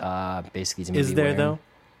Earth, basically, it's a movie. Is there though?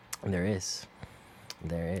 There is.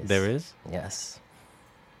 There is. There is. Yes.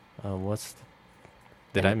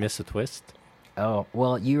 Did I miss a twist? Oh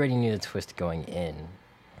well, you already knew the twist going in.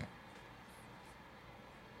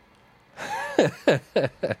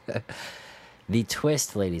 The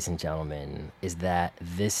twist, ladies and gentlemen, is that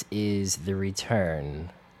this is the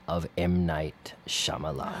return of M. Night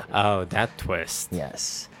Shyamalan. Oh, that twist.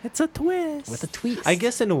 Yes. It's a twist. With a twist. I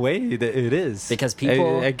guess in a way it is. Because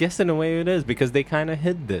people... I guess in a way it is, because they kind of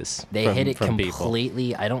hid this. They hid it from completely.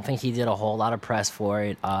 People. I don't think he did a whole lot of press for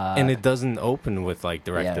it. And it doesn't open with, like,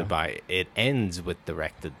 directed by. It ends with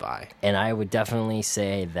directed by. And I would definitely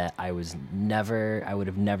say that I would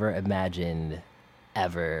have never imagined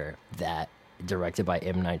ever that directed by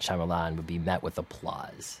M. Night Shyamalan would be met with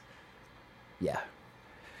applause. Yeah.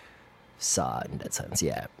 Saw in that sense,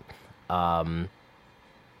 yeah.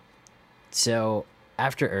 So,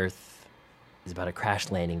 After Earth is about a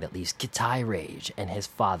crash landing that leaves Kitai Rage and his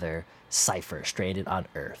father, Cypher, stranded on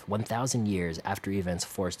Earth 1,000 years after events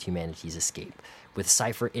forced humanity's escape. With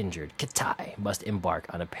Cypher injured, Kitai must embark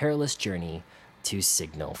on a perilous journey to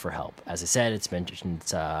signal for help. As I said, it's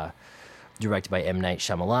directed by M. Night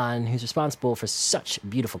Shyamalan, who's responsible for such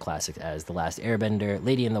beautiful classics as The Last Airbender,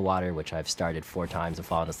 Lady in the Water, which I've started 4 times and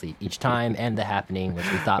fallen asleep each time, and The Happening,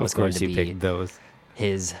 which we thought was going to be picked those.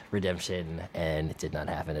 His redemption, and it did not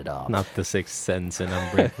happen at all. Not The Sixth Sense and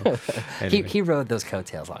Unbreakable. Anyway. He rode those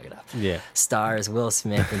coattails long enough. Yeah. Stars Will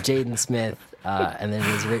Smith and Jaden Smith, and then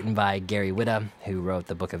it was written by Gary Whitta, who wrote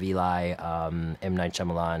The Book of Eli, M. Night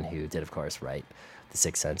Shyamalan, who did, of course, write The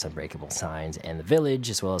Sixth Sense, Unbreakable Signs, and The Village,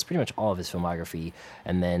 as well as pretty much all of his filmography.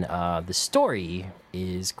 And then the story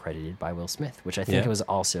is credited by Will Smith, which I think it was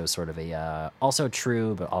also sort of a, also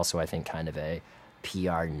true, but also I think kind of a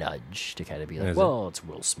PR nudge to kind of be like, it's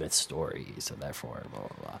Will Smith's story, so therefore, blah,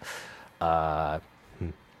 blah, blah.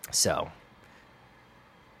 So,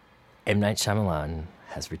 M. Night Shyamalan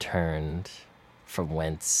has returned from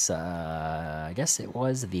whence, I guess it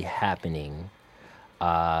was The Happening.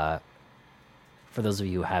 For those of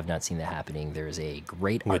you who have not seen The Happening, there's a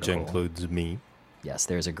great article. Which includes me. Yes,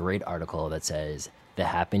 there's a great article that says, The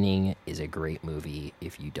Happening is a great movie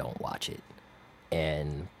if you don't watch it.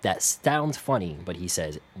 And that sounds funny, but he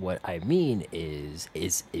says, what I mean is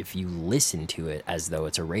if you listen to it as though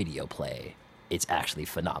it's a radio play, it's actually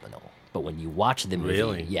phenomenal. But when you watch the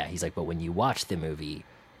movie, he's like, but when you watch the movie,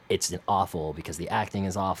 it's awful because the acting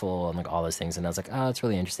is awful and like all those things. And I was like, oh, it's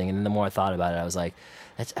really interesting. And then the more I thought about it, I was like,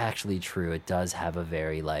 that's actually true. It does have a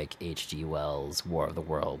very like H.G. Wells War of the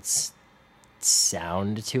Worlds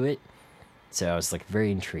sound to it. So I was like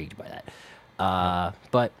very intrigued by that.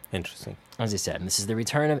 But interesting. As I said, this is the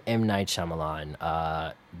return of M. Night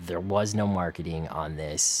Shyamalan. There was no marketing on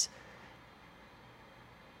this.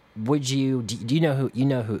 Do you know who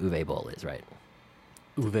Uwe Boll is, right?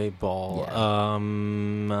 Uwe Boll,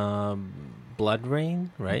 Blood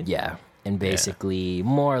Rain, right? Yeah, and basically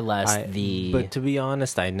more or less But to be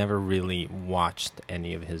honest, I never really watched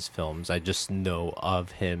any of his films. I just know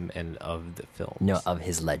of him and of the films. No, of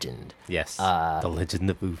his legend. Yes, the legend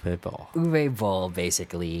of Uwe Boll. Uwe Boll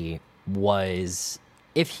basically was,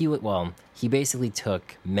 he basically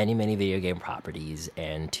took many, many video game properties,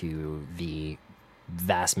 and to the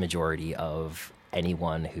vast majority of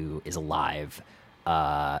anyone who is alive,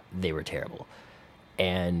 they were terrible.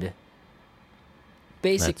 And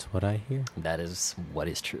that's what I hear. That is what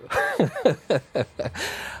is true.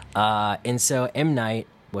 And so M. Night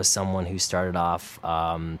was someone who started off,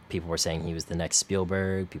 people were saying he was the next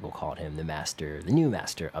Spielberg. People called him the new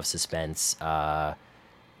master of suspense.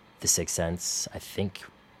 The Sixth Sense, I think,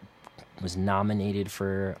 was nominated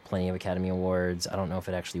for plenty of Academy Awards. I don't know if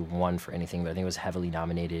it actually won for anything, but I think it was heavily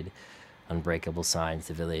nominated. Unbreakable Signs,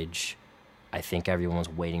 The Village. I think everyone was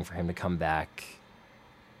waiting for him to come back.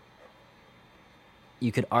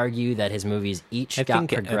 You could argue that his movies each got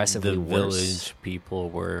progressively worse. The Village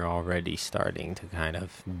people were already starting to kind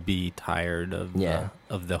of be tired of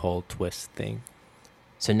the whole twist thing.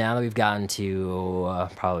 So now that we've gotten to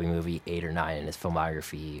probably movie 8 or 9 in his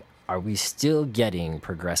filmography, are we still getting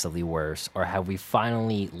progressively worse, or have we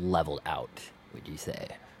finally leveled out, would you say?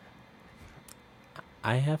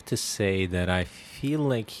 I have to say that I feel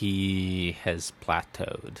like he has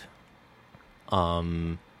plateaued.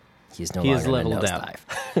 He's no longer in the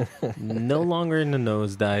nosedive. No longer in the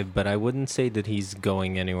nosedive, but I wouldn't say that he's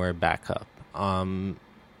going anywhere back up. I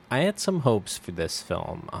had some hopes for this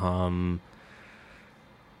film.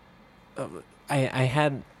 I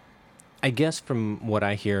had, I guess from what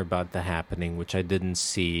I hear about The Happening, which I didn't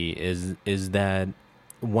see, is that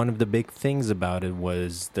one of the big things about it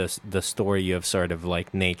was the story of sort of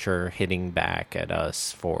like nature hitting back at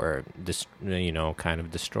us for this, kind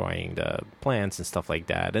of destroying the plants and stuff like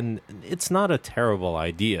that. And it's not a terrible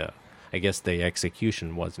idea. I guess the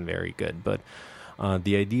execution wasn't very good, but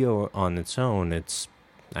the idea on its own, it's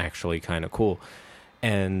actually kind of cool.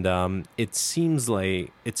 And it seemed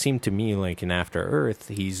to me like in After Earth,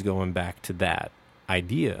 he's going back to that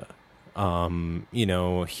idea.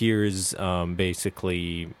 Here's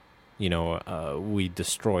basically, we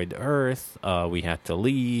destroyed Earth. We had to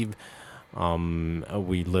leave.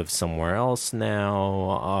 We live somewhere else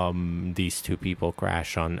now. These two people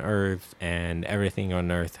crash on Earth, and everything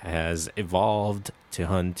on Earth has evolved to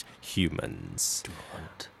hunt humans.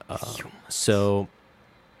 So,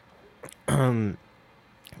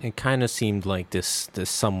 it kind of seemed like this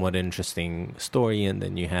somewhat interesting story, and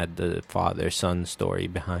then you had the father-son story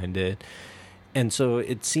behind it, and so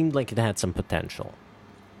it seemed like it had some potential.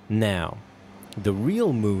 Now, the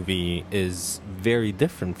real movie is very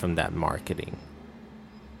different from that marketing,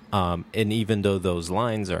 and even though those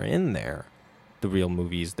lines are in there, the real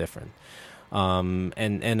movie is different.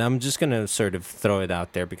 And I'm just gonna sort of throw it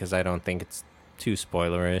out there because I don't think it's too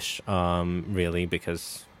spoilerish, really,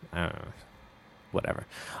 because I don't know. Whatever.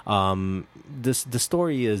 The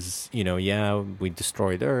story is, we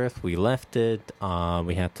destroyed Earth, we left it,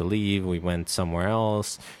 we had to leave, we went somewhere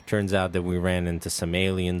else. Turns out that we ran into some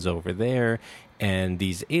aliens over there, and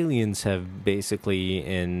these aliens have basically,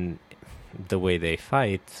 in the way they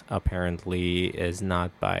fight, apparently is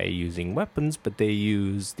not by using weapons, but they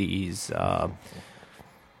use these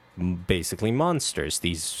basically monsters,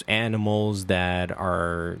 these animals that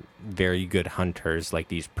are very good hunters, like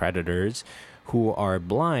these predators, who are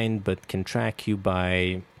blind but can track you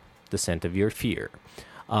by the scent of your fear.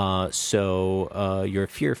 So your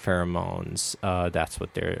fear pheromones, that's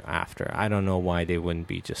what they're after. I don't know why they wouldn't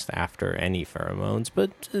be just after any pheromones,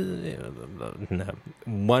 but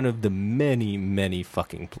one of the many, many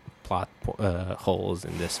fucking plot holes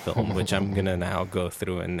in this film, which I'm going to now go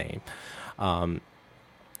through and name.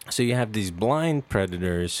 So you have these blind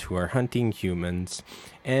predators who are hunting humans,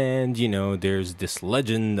 and, there's this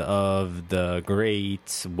legend of the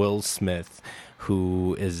great Will Smith,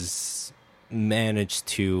 who is managed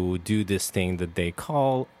to do this thing that they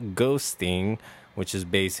call ghosting, which is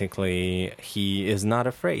basically he is not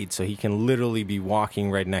afraid. So he can literally be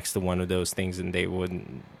walking right next to one of those things and they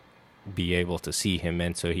wouldn't be able to see him.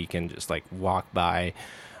 And so he can just like walk by,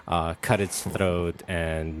 cut its throat,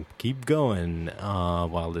 and keep going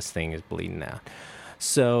while this thing is bleeding out.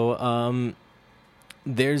 So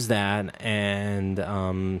there's that, and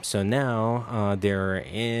so now they're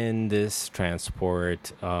in this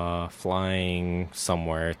transport, flying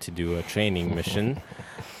somewhere to do a training mission,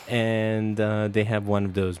 and they have one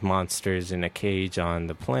of those monsters in a cage on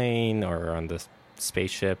the plane or on the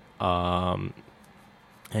spaceship, and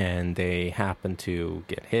they happen to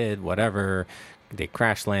get hit, whatever. They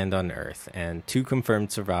crash land on Earth, and two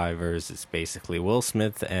confirmed survivors is basically Will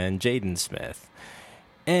Smith and Jaden Smith.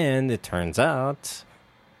 And it turns out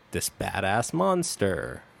this badass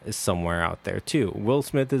monster is somewhere out there too. Will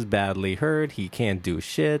Smith is badly hurt. He can't do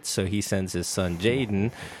shit, so he sends his son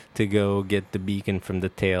Jaden to go get the beacon from the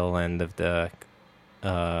tail end of the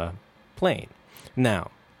plane.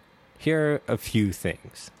 Now, here are a few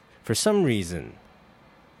things. For some reason,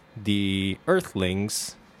 the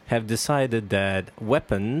Earthlings have decided that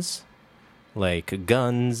weapons like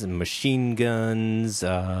guns, machine guns,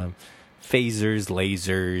 phasers,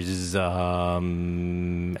 lasers,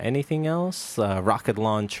 anything else, rocket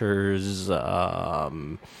launchers,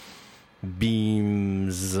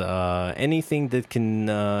 beams, anything that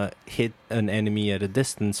can hit an enemy at a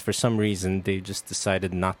distance, for some reason they just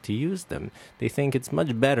decided not to use them. They think it's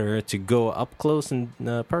much better to go up close and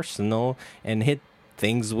personal and hit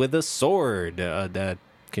things with a sword that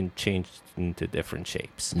can change into different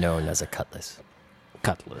shapes. Known as a cutlass.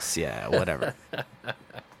 Cutlass, yeah, whatever.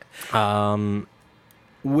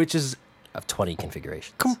 Which is of 20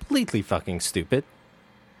 configurations. Completely fucking stupid.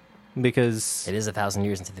 Because it is 1,000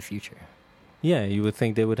 years into the future. Yeah, you would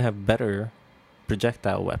think they would have better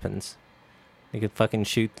projectile weapons. They could fucking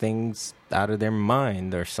shoot things out of their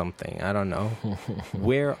mind or something. I don't know.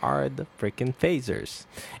 Where are the freaking phasers?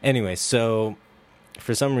 Anyway, so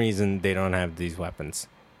for some reason they don't have these weapons.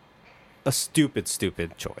 A stupid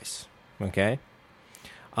choice. Okay?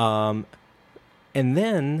 And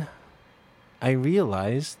then I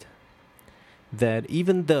realized that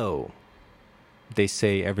even though they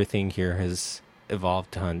say everything here has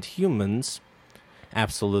evolved to hunt humans,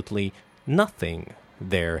 absolutely nothing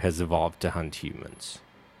there has evolved to hunt humans.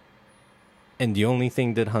 And the only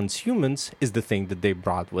thing that hunts humans is the thing that they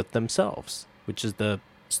brought with themselves, which is the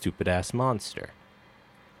stupid-ass monster.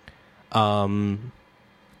 And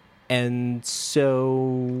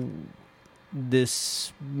so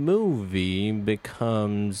this movie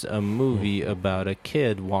becomes a movie about a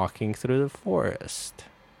kid walking through the forest.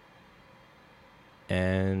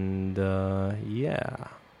 And, yeah.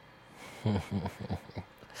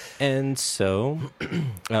 And so,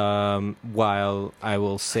 while I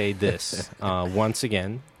will say this, once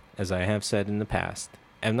again, as I have said in the past,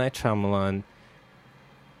 M. Night Shyamalan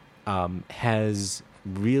has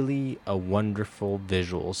really a wonderful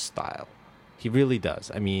visual style. He really does.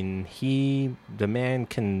 I mean, the man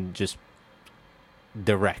can just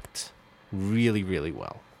direct really, really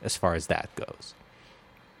well as far as that goes.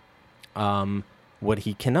 What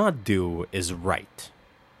he cannot do is write.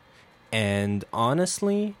 And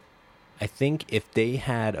honestly, I think if they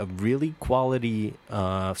had a really quality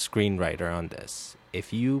screenwriter on this,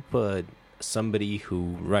 if you put somebody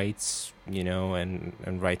who writes,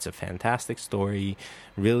 and writes a fantastic story,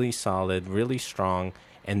 really solid, really strong,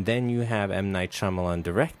 and then you have M. Night Shyamalan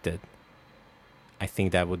direct it, I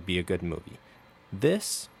think that would be a good movie.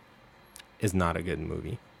 This is not a good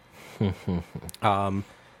movie. I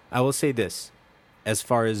will say this, as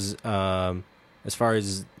far as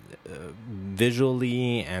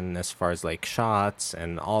visually and as far as like shots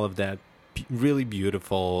and all of that, really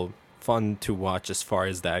beautiful, fun to watch as far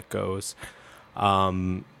as that goes.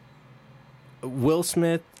 Will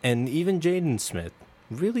Smith and even Jaden Smith,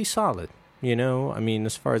 really solid. I mean,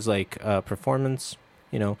 as far as like performance,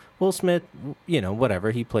 Will Smith,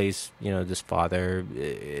 whatever, he plays, this father,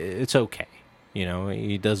 it's okay.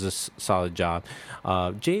 He does a solid job.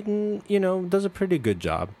 Jaden, does a pretty good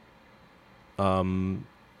job.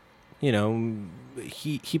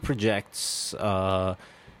 He projects,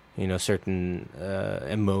 certain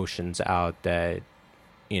emotions out that,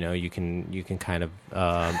 you can kind of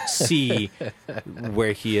see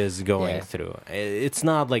where he is going through. It's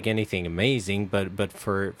not like anything amazing, but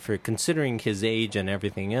for considering his age and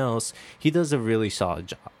everything else, he does a really solid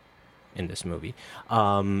job in this movie,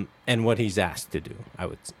 and what he's asked to do, I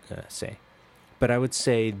would say. But I would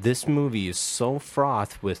say this movie is so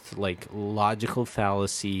fraught with like logical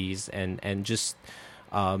fallacies and just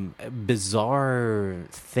bizarre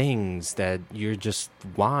things that you're just,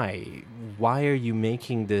 why are you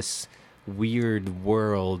making this weird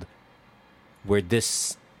world where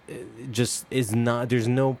this just is not, there's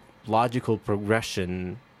no logical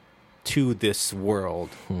progression to this world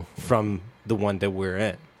from the one that we're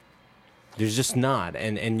in. There's just not,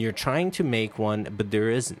 and you're trying to make one, but there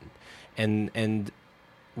isn't. And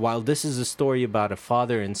while this is a story about a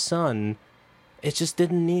father and son, it just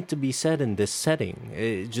didn't need to be said in this setting.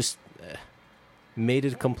 It just made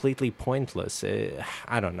it completely pointless.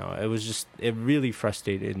 I don't know. It really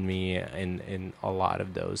frustrated me in a lot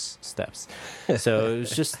of those steps. So it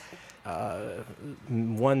was just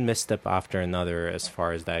one misstep after another as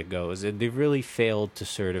far as that goes. They really failed to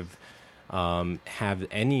sort of have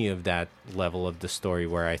any of that level of the story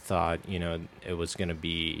where I thought, it was going to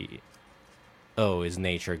be, oh, is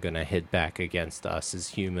nature going to hit back against us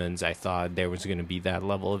as humans? I thought there was going to be that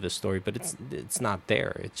level of the story, but it's not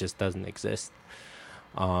there. It just doesn't exist.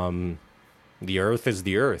 The earth is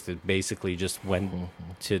the earth. It basically just went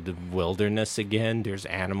to the wilderness again. There's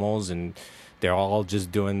animals, and they're all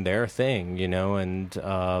just doing their thing, and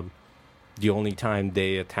the only time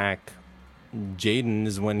they attack Jaden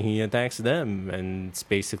is when he attacks them, and it's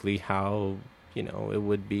basically how it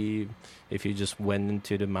would be if you just went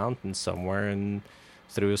into the mountains somewhere and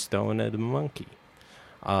threw a stone at a monkey.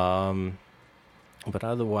 But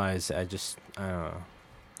otherwise, I don't know.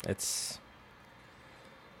 It's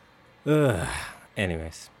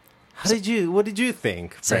anyways. What did you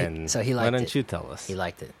think, friend? So he liked it. Why don't you tell us? He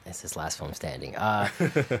liked it. It's his last film standing.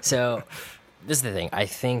 So this is the thing. I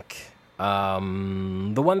think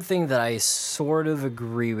the one thing that I sort of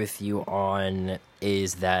agree with you on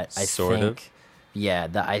is that I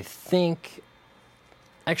think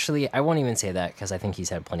actually, I won't even say that because I think he's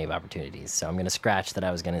had plenty of opportunities. So I'm going to scratch that.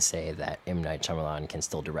 I was going to say that M. Night Shyamalan can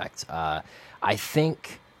still direct. I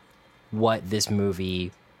think what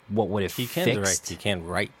would have fixed... He can direct, he can't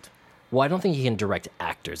write. Well, I don't think he can direct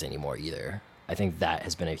actors anymore either. I think that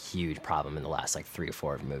has been a huge problem in the last 3 or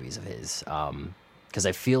 4 movies of his. Because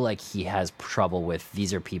I feel like he has trouble with,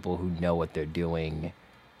 these are people who know what they're doing,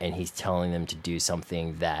 and he's telling them to do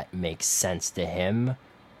something that makes sense to him,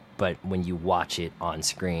 but when you watch it on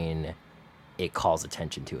screen, it calls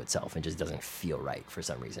attention to itself and just doesn't feel right for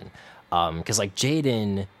some reason. Because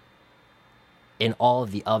Jaden, in all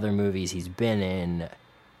of the other movies he's been in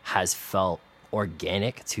has felt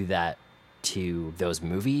organic to those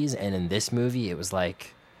movies, and in this movie it was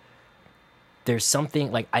like there's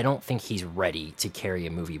something like I don't think he's ready to carry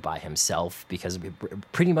a movie by himself because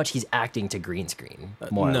pretty much he's acting to green screen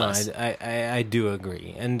more or less. I do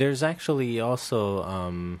agree, and there's actually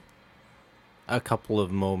also a couple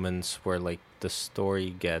of moments where like the story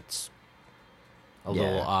gets a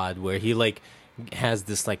little odd, where he like has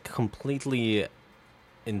this like completely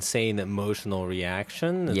insane emotional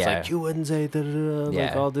reaction. It's like you wouldn't say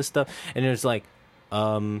like all this stuff, and it's like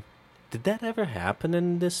did that ever happen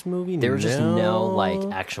in this movie? There was just no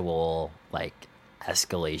like actual like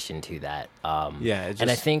escalation to that. It just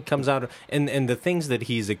and I think comes out and the things that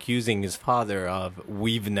he's accusing his father of,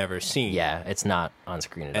 we've never seen. Yeah, it's not on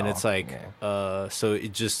screen at all. And it's like, so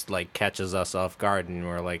it just like catches us off guard, and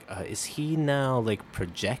we're like, is he now like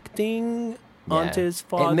projecting onto his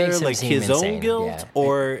father like his own guilt,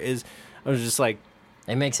 or is I was just like,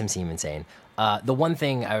 it makes him seem insane. The one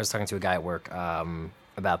thing I was talking to a guy at work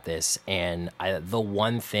about this, and the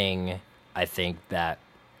one thing I think that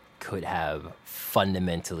could have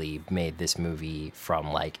fundamentally made this movie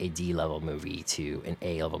from like a D-level movie to an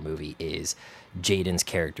A-level movie is Jaden's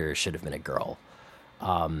character should have been a girl.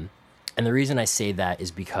 And the reason I say that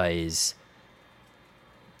is because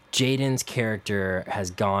Jaden's character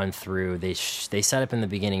has gone through, they set up in the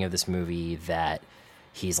beginning of this movie that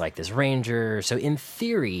he's like this ranger. So in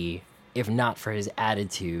theory, if not for his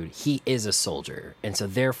attitude, he is a soldier. And so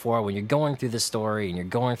therefore, when you're going through the story and you're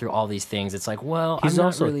going through all these things, it's like, well, he's I'm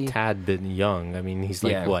also not really... a tad bit young. I mean, he's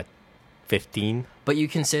like, what, 15? But you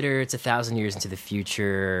consider it's 1,000 years into the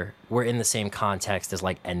future. We're in the same context as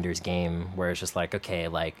like Ender's Game, where it's just like, okay,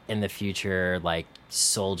 like in the future, like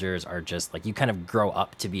soldiers are just like, you kind of grow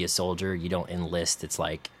up to be a soldier. You don't enlist. It's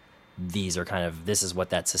like, this is what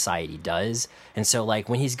that society does. And so like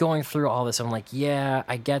when he's going through all this, I'm like, yeah,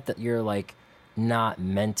 I get that you're like not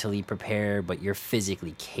mentally prepared, but you're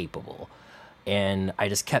physically capable. And I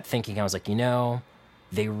just kept thinking, I was like,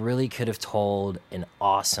 they really could have told an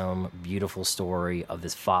awesome, beautiful story of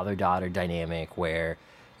this father-daughter dynamic where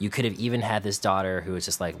you could have even had this daughter who was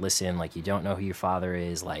just like, listen, like, you don't know who your father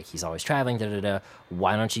is. Like, he's always traveling,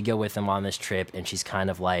 Why don't you go with him on this trip? And she's kind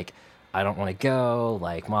of like, I don't want to go,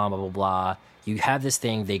 like, mom, blah, blah, blah. You have this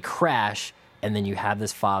thing, they crash, and then you have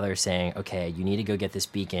this father saying, okay, you need to go get this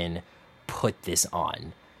beacon, put this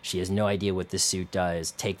on. She has no idea what this suit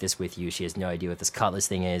does. Take this with you. She has no idea what this cutlass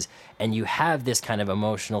thing is. And you have this kind of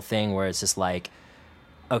emotional thing where it's just like,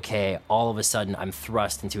 okay, all of a sudden I'm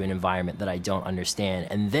thrust into an environment that I don't understand.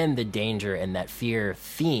 And then the danger and that fear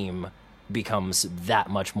theme becomes that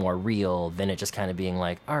much more real than it just kind of being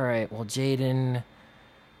like, all right, well, Jaden...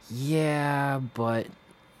 yeah, but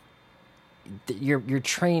you're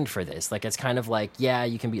trained for this. Like, it's kind of like, yeah,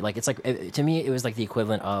 you can be like, it's like, to me, it was like the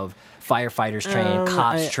equivalent of firefighters train,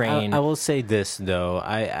 cops train. I will say this though,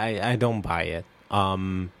 I don't buy it.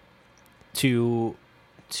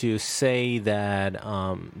 To say that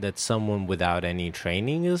that someone without any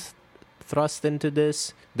training is thrust into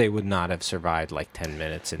this, they would not have survived like 10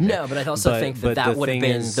 minutes in No, but I also think that would have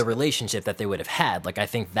been the relationship that they would have had. Like, I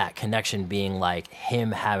think that connection being like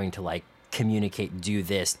him having to like communicate, do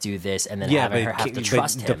this, and then having her have to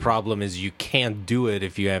trust him. The problem is you can't do it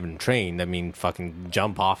if you haven't trained. I mean, fucking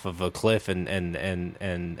jump off of a cliff and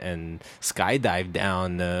skydive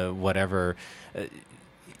down whatever.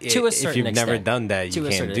 To a certain if you've extent. never done that, you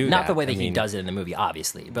can't do that. Not the way that he does it in the movie,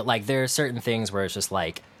 obviously, but like there are certain things where it's just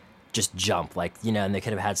like, just jump, like, and they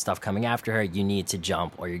could have had stuff coming after her. You need to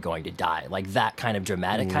jump or you're going to die, like that kind of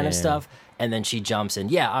dramatic kind of stuff. And then she jumps,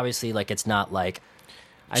 and obviously, like, it's not like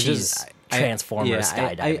she's Transformers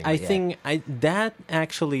skydiving. I think that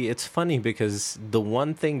actually, it's funny because the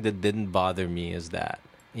one thing that didn't bother me is that,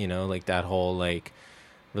 like that whole like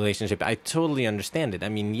relationship. I totally understand it. I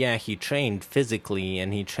mean, he trained physically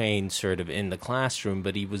and he trained sort of in the classroom,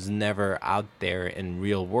 but he was never out there in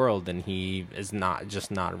real world, and he is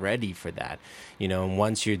not ready for that. And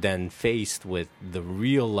once you're then faced with the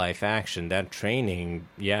real life action, that training,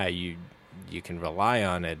 you can rely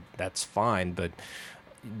on it. That's fine, but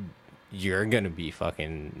you're gonna be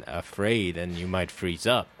fucking afraid and you might freeze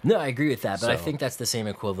up. No, I agree with that, but I think that's the same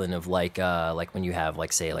equivalent of like when you have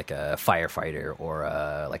like, say, like a firefighter or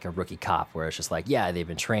like a rookie cop, where it's just like, they've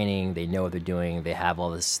been training, they know what they're doing, they have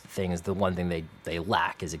all these things. The one thing they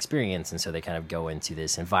lack is experience, and so they kind of go into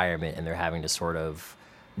this environment and they're having to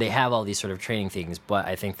they have all these sort of training things. But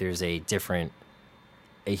I think there's a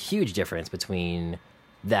huge difference between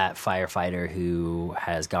that firefighter who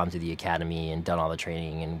has gone through the academy and done all the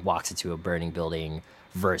training and walks into a burning building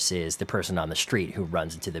versus the person on the street who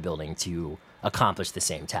runs into the building to accomplish the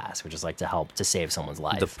same task, which is like to help to save someone's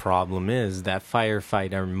life. The problem is that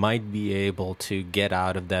firefighter might be able to get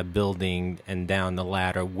out of that building and down the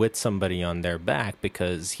ladder with somebody on their back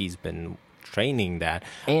because he's been training that.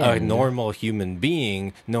 A And- normal human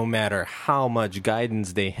being, no matter how much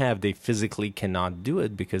guidance they have, they physically cannot do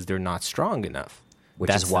it because they're not strong enough. Which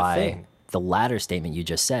That's is the why thing. the latter statement you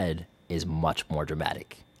just said is much more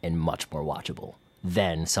dramatic and much more watchable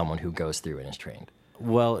than someone who goes through and is trained.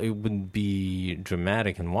 Well, it would be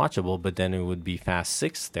dramatic and watchable, but then it would be Fast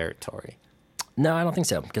Six territory. No, I don't think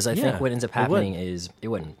so. Because I Yeah, think what ends up it would. happening is it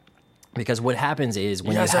wouldn't. Because what happens is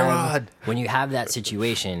when Yes, you have Rod. when you have that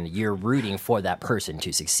situation, you're rooting for that person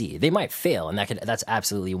to succeed. They might fail, and that's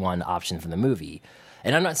absolutely one option from the movie.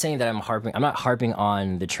 And I'm not saying that I'm not harping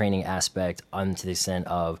on the training aspect onto the extent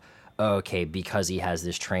of, oh, okay, because he has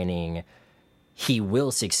this training, he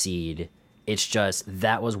will succeed. It's just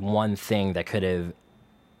that was one thing that could have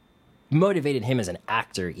motivated him as an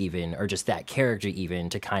actor even, or just that character even,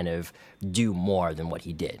 to kind of do more than what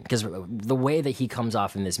he did. Because the way that he comes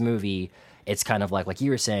off in this movie, it's kind of like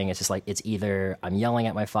you were saying, it's just like, it's either I'm yelling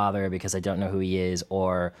at my father because I don't know who he is,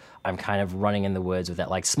 or I'm kind of running in the woods with that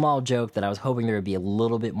like small joke that I was hoping there would be a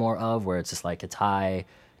little bit more of, where it's just like, it's hi,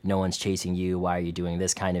 no one's chasing you, why are you doing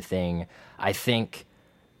this kind of thing. I think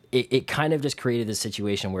it kind of just created this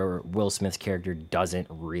situation where Will Smith's character doesn't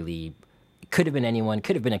really, could have been anyone,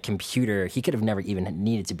 could have been a computer. He could have never even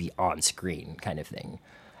needed to be on screen kind of thing.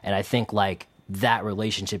 And I think like that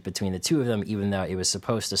relationship between the two of them, even though it was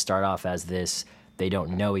supposed to start off as this, they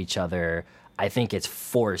don't know each other, I think it's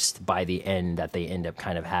forced by the end that they end up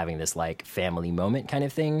kind of having this like family moment kind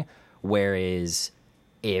of thing. Whereas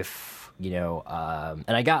if, you know,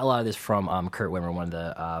 and I got a lot of this from Kurt Wimmer, one of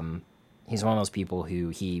the, he's one of those people who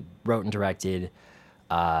he wrote and directed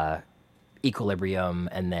Equilibrium,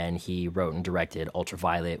 and then he wrote and directed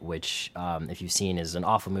Ultraviolet, which, if you've seen, is an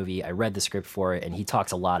awful movie. I read the script for it, and he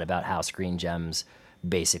talks a lot about how Screen Gems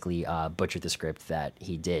basically butchered the script that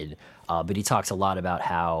he did. But he talks a lot about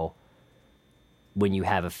how when you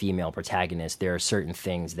have a female protagonist, there are certain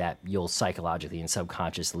things that you'll psychologically and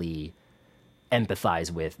subconsciously empathize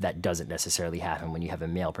with that doesn't necessarily happen when you have a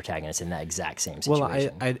male protagonist in that exact same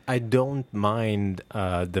situation. Well, I don't mind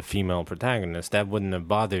the female protagonist. That wouldn't have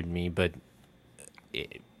bothered me, but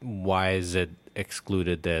why is it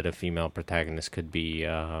excluded that a female protagonist could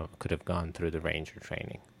have gone through the Ranger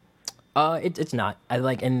training? It's not. I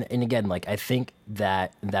like, and again, like I think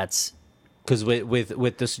that's Because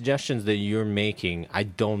with the suggestions that you're making, I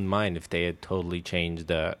don't mind if they had totally changed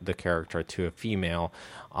the character to a female,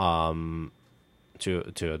 to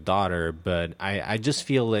a daughter. But I just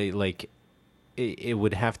feel like it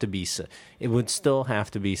would have to be, it would still have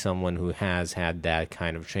to be someone who has had that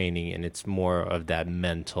kind of training, and it's more of that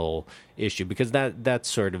mental issue, because that's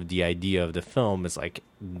sort of the idea of the film, is like,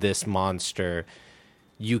 this monster,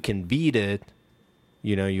 you can beat it,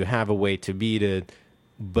 you know, you have a way to beat it,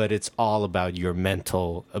 but it's all about your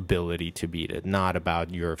mental ability to beat it, not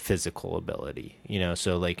about your physical ability, you know.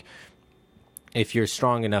 So like, if you're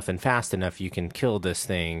strong enough and fast enough, you can kill this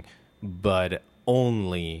thing, but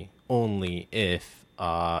only if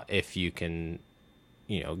you can,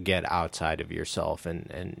 you know, get outside of yourself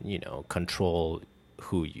and you know, control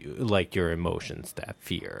who you, like, your emotions, that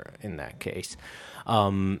fear in that case.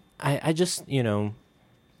 I just, you know,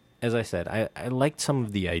 as I said, I liked some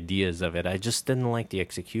of the ideas of it. I just didn't like the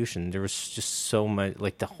execution. There was just so much,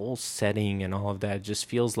 like, the whole setting and all of that just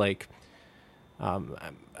feels like,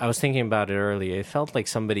 I was thinking about it earlier. It felt like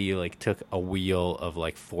somebody like took a wheel of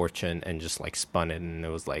like fortune and just like spun it, and it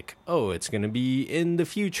was like, oh, it's gonna be in the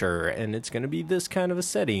future, and it's gonna be this kind of a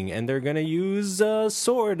setting, and they're gonna use a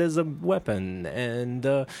sword as a weapon, and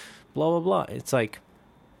blah blah blah. It's like,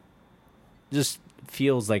 just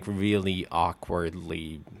feels like really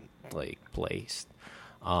awkwardly like placed.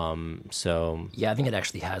 So yeah, I think it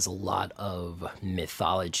actually has a lot of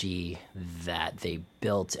mythology that they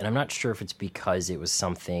built, and I'm not sure if it's because it was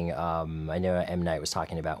something, I know M. Night was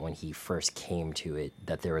talking about when he first came to it,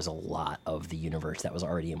 that there was a lot of the universe that was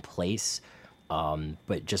already in place,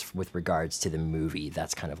 but just with regards to the movie,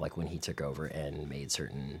 that's kind of like when he took over and made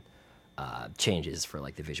certain changes for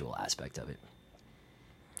like the visual aspect of it.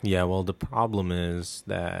 yeah, well, the problem is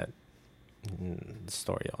that the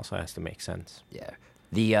story also has to make sense. Yeah.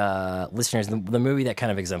 The listeners, the movie that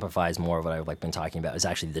kind of exemplifies more of what I've like been talking about is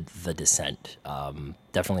actually the Descent.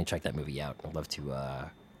 Definitely check that movie out. I'd love to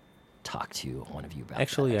talk to one of you about.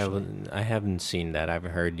 Actually, that, I haven't seen that. I've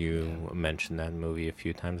heard you mention that movie a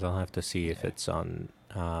few times. I'll have to see if it's on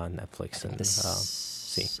Netflix and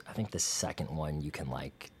see. I think the second one you can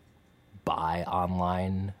like buy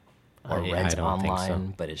online. or rent I don't think online,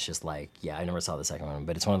 so. but it's just like, yeah, I never saw the second one,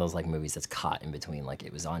 but it's one of those like movies that's caught in between, like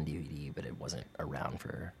it was on DVD, but it wasn't around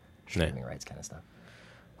for streaming rights kind of stuff.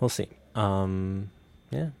 We'll see.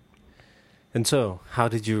 Yeah. And so, how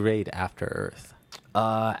did you rate After Earth?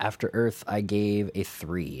 After Earth, I gave a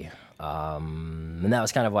 3. And that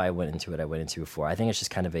was kind of why I went into it. I went into it for. I think it's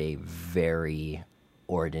just kind of a very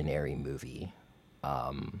ordinary movie.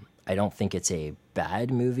 I don't think it's a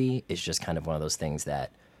bad movie. It's just kind of one of those things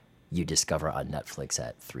that you discover on Netflix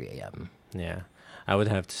at 3 a.m. Yeah. I would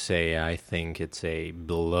have to say I think it's a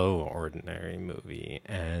below ordinary movie,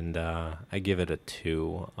 and I give it a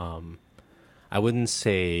 2. I wouldn't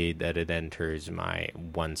say that it enters my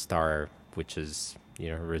 1 star, which is,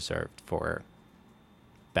 reserved for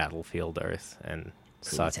Battlefield Earth and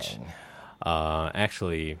such. Pootie-tang.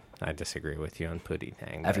 Actually, I disagree with you on Pootie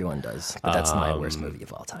Tang. Everyone does, but that's my worst movie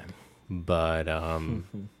of all time. But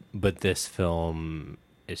but this film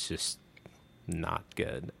is just not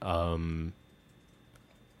good. And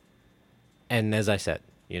as I said,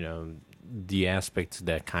 the aspects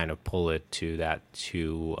that kind of pull it to that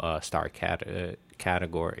 2-star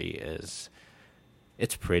category is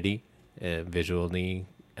it's pretty visually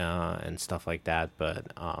and stuff like that,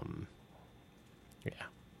 but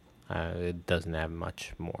it doesn't have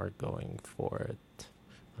much more going for it,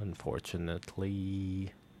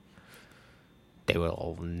 unfortunately. They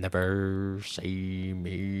will never see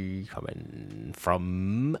me coming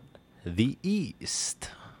from the East.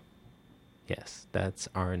 Yes, that's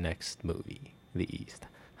our next movie, The East.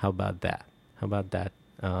 How about that? How about that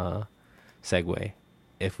segue?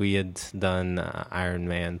 If we had done Iron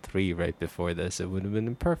Man 3 right before this, it would have been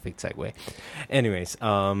a perfect segue. Anyways,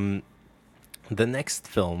 the next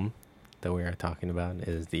film that we are talking about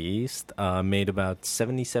is The East. Made about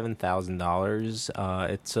 $77,000.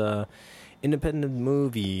 It's a independent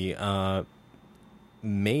movie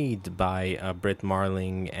made by Britt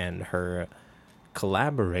Marling and her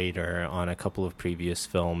collaborator on a couple of previous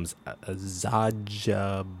films, Zal.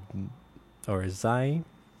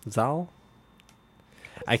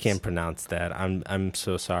 I can't pronounce that. I'm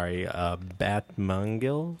so sorry.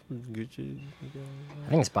 Batmangel. I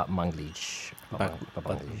think it's Batmanglish.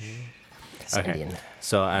 Okay,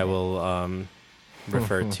 so I will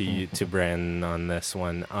refer to Brandon on this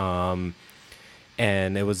one.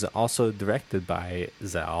 And it was also directed by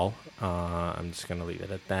Zal. I'm just going to leave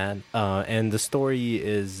it at that. And the story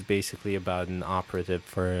is basically about an operative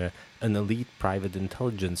for an elite private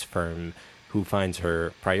intelligence firm who finds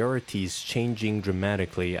her priorities changing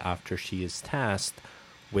dramatically after she is tasked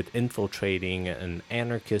with infiltrating an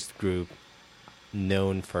anarchist group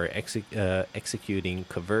known for executing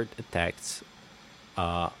covert attacks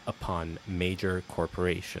upon major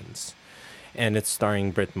corporations. And it's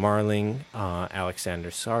starring Britt Marling, Alexander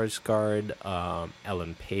Skarsgård,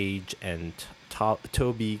 Ellen Page, and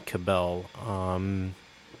Toby Kebbell.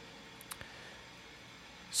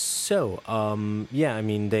 Yeah, I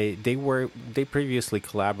mean, they previously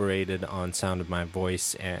collaborated on Sound of My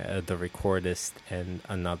Voice, The Recordist, and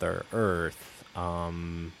Another Earth. Or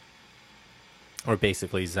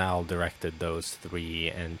basically, Zal directed those 3,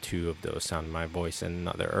 and 2 of those, Sound of My Voice and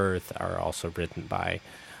Another Earth, are also written by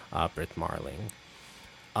Britt Marling.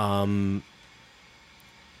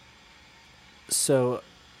 So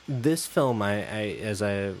this film,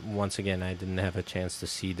 I once again, I didn't have a chance to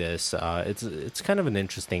see this. It's kind of an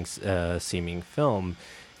interesting seeming film.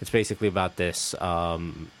 It's basically about this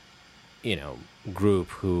group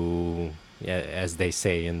who, as they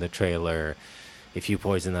say in the trailer, if you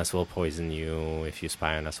poison us, we'll poison you. If you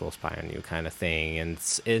spy on us, we'll spy on you, kind of thing. And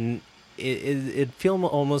it feels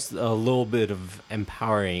almost a little bit of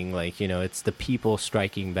empowering, like, it's the people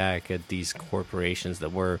striking back at these corporations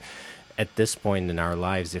that we're at this point in our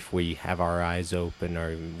lives, if we have our eyes open,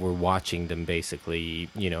 or we're watching them basically,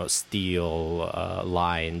 steal,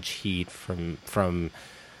 lie, and cheat from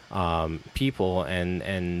people,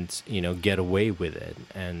 and get away with it.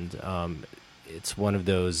 And it's one of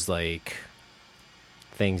those like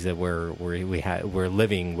things that we're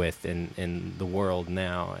living with in the world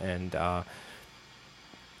now, and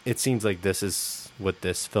it seems like this is what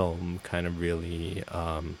this film kind of really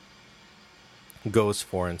goes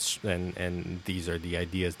for, and these are the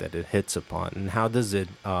ideas that it hits upon. And how does it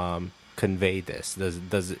convey this?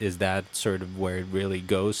 Is that sort of where it really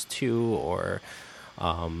goes to, or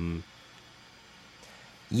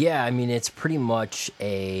yeah, I mean, it's pretty much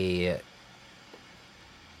it's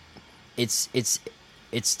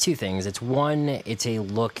 2 things. It's one, it's a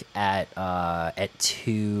look at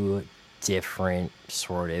 2 different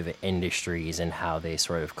sort of industries and how they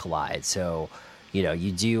sort of collide. So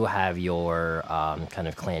you do have your kind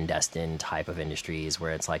of clandestine type of industries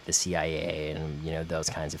where it's like the CIA and those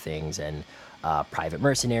kinds of things, and private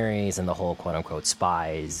mercenaries and the whole quote unquote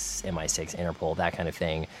spies, MI6, Interpol, that kind of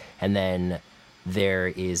thing. And then there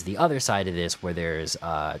is the other side of this where there's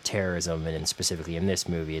terrorism, and specifically in this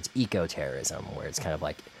movie, it's eco-terrorism, where it's kind of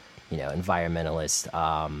like environmentalist,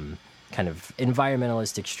 kind of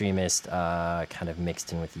environmentalist extremist, kind of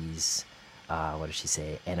mixed in with these. What does she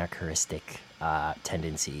say? Anarchistic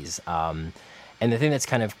tendencies. And the thing that's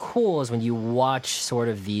kind of cool is when you watch sort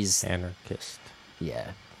of these Anarchist.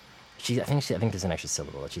 Yeah, I think there's an extra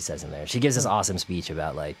syllable that she says in there. She gives this awesome speech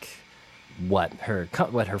about like what her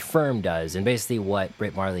firm does, and basically what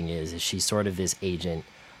Britt Marling is she's sort of this agent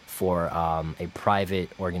for a private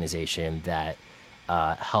organization that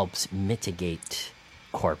helps mitigate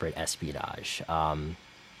corporate espionage. And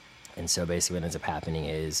so basically what ends up happening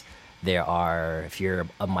is if you're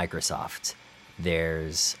a Microsoft,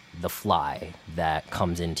 there's the fly that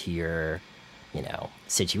comes into your,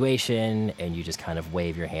 situation, and you just kind of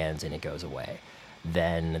wave your hands and it goes away.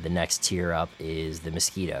 Then the next tier up is the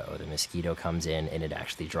mosquito. The mosquito comes in and it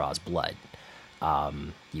actually draws blood.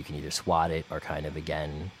 You can either swat it or kind of,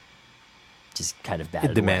 again, just kind of bat it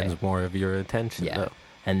away. It demands more of your attention, Yeah. though.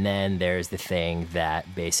 And then there's the thing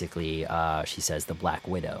that basically, she says, the Black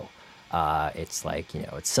Widow. It's like,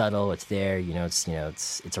 it's subtle, it's there,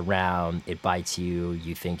 it's around, it bites you,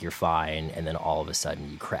 you think you're fine, and then all of a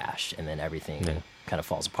sudden you crash, and then everything kind of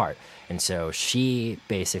falls apart. And so she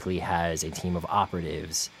basically has a team of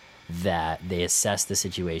operatives that they assess the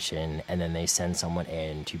situation, and then they send someone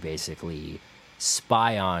in to basically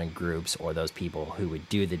spy on groups or those people who would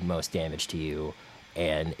do the most damage to you.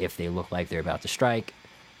 And if they look like they're about to strike,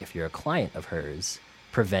 if you're a client of hers,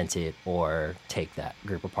 prevent it or take that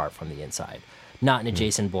group apart from the inside. Not in a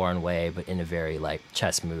Jason Bourne way, but in a very like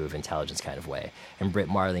chess move, intelligence kind of way. And Britt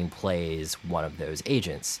Marling plays one of those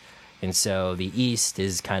agents. And so the East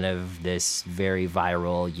is kind of this very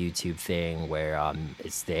viral YouTube thing where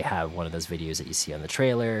they have one of those videos that you see on the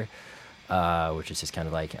trailer, which is just kind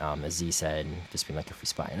of like, as Z said, just being like, if we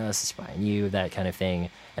spy on us, spy on you, that kind of thing.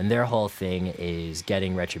 And their whole thing is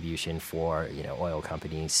getting retribution for, oil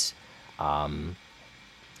companies,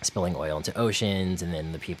 spilling oil into oceans, and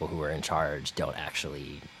then the people who are in charge don't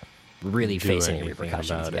actually really face any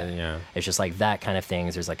repercussions. It's just like that kind of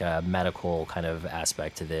things. There's like a medical kind of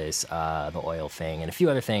aspect to this, the oil thing, and a few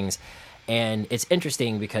other things. And it's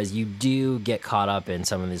interesting because you do get caught up in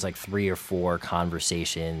some of these like 3 or 4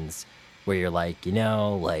 conversations where you're like,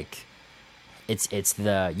 like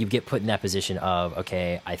you get put in that position of,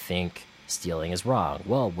 okay, I think stealing is wrong.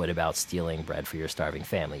 Well, what about stealing bread for your starving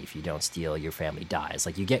family? If you don't steal, your family dies.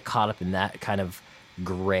 Like, you get caught up in that kind of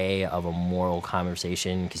gray of a moral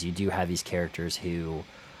conversation because you do have these characters who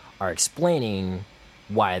are explaining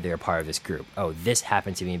why they're part of this group. Oh, this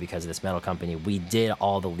happened to me because of this metal company. We did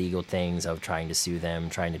all the legal things of trying to sue them,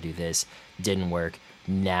 trying to do this. Didn't work.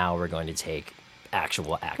 Now we're going to take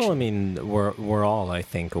actual action. Well, I mean, we're all, I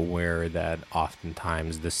think, aware that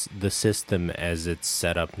oftentimes the system as it's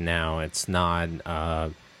set up now, it's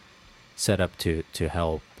not set up to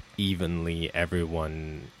help evenly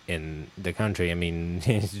everyone in the country. I mean,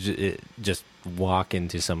 just walk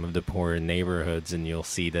into some of the poorer neighborhoods and you'll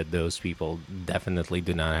see that those people definitely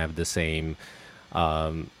do not have the same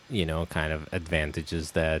kind of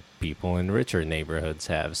advantages that people in richer neighborhoods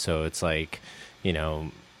have. So it's like,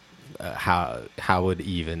 how would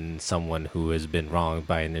even someone who has been wronged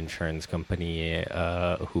by an insurance company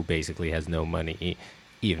who basically has no money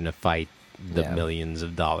even to fight the millions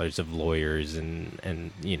of dollars of lawyers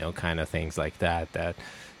and kind of things like that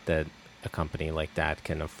a company like that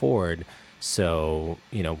can afford. So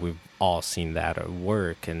we've all seen that at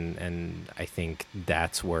work, and I think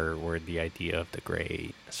that's where the idea of the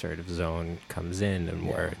gray sort of zone comes in, and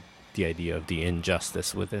where the idea of the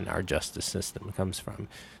injustice within our justice system comes from.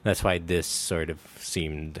 That's why this sort of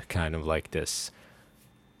seemed kind of like this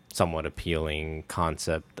somewhat appealing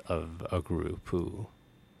concept of a group who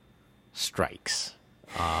strikes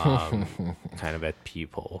kind of at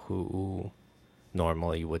people who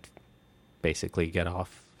normally would basically get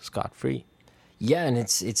off scot-free. Yeah, and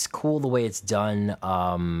it's cool the way it's done.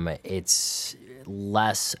 It's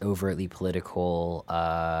less overtly political,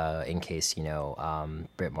 in case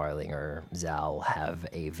Britt Marling or Zal have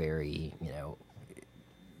a very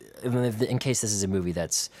in case this is a movie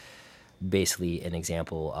that's basically an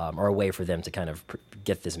example or a way for them to kind of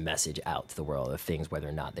get this message out to the world of things, whether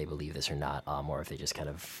or not they believe this or not, or if they just kind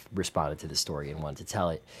of responded to the story and wanted to tell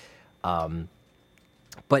it.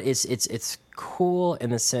 But it's cool in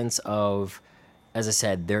the sense of, as I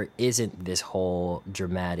said, there isn't this whole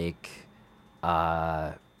dramatic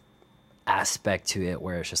aspect to it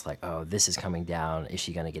where it's just like, oh, this is coming down. Is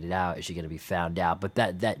she going to get it out? Is she going to be found out? But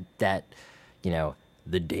that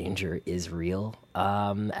the danger is real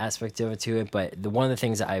aspect of it to it. But one of the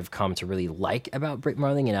things that I've come to really like about Brit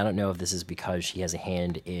Marling, and I don't know if this is because she has a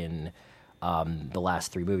hand in the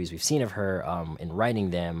last 3 movies we've seen of her in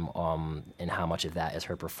writing them, and how much of that is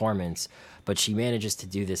her performance, but she manages to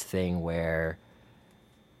do this thing where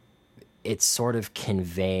it's sort of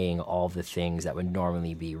conveying all the things that would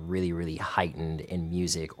normally be really, really heightened in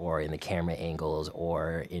music or in the camera angles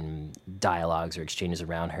or in dialogues or exchanges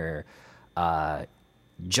around her,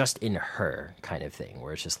 just in her kind of thing,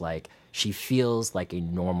 where it's just like she feels like a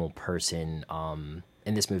normal person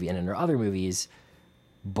in this movie and in her other movies,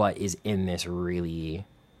 but is in this really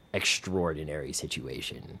extraordinary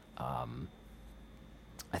situation.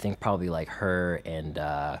 I think probably like her and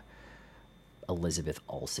Elizabeth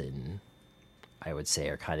Olsen, I would say,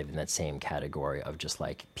 are kind of in that same category of just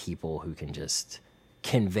like people who can just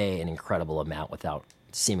convey an incredible amount without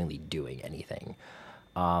seemingly doing anything.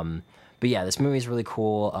 But yeah, this movie is really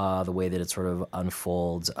cool. The way that it sort of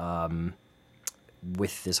unfolds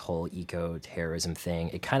with this whole eco-terrorism thing.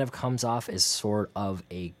 It kind of comes off as sort of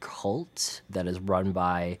a cult that is run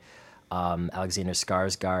by Alexander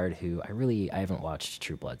Skarsgård, who I haven't watched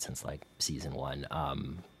True Blood since like season 1,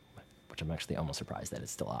 which I'm actually almost surprised that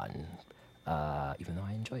it's still on. Even though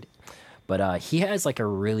I enjoyed it. But he has like a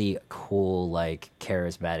really cool, like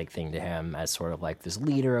charismatic thing to him as sort of like this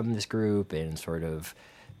leader of this group, and sort of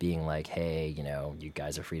being like, hey, you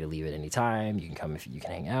guys are free to leave at any time. You can come if you can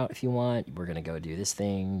hang out if you want. We're going to go do this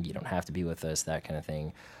thing. You don't have to be with us, that kind of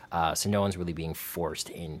thing. So no one's really being forced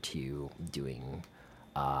into doing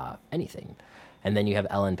anything. And then you have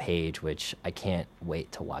Ellen Page, which I can't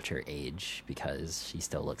wait to watch her age, because she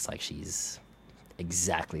still looks like she's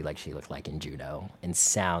exactly like she looked like in Juno, and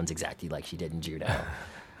sounds exactly like she did in Juno.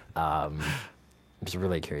 I'm just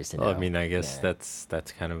really curious to know. Well, I mean, I guess that's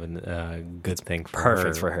kind of a good thing for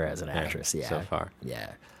perfect her. for her as an actress. Yeah, so far.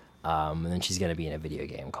 Yeah, and then she's going to be in a video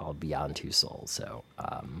game called Beyond Two Souls. So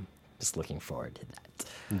just looking forward to that.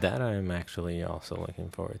 That I'm actually also looking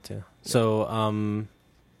forward to. So,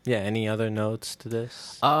 yeah. Any other notes to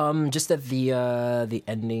this? Just that the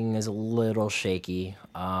ending is a little shaky.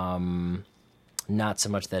 Not so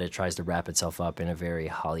much that it tries to wrap itself up in a very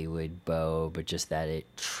Hollywood bow, but just that it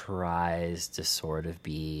tries to sort of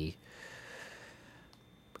be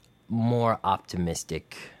more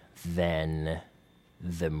optimistic than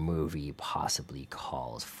the movie possibly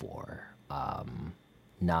calls for.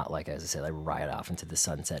 Not like, as I said, like right off into the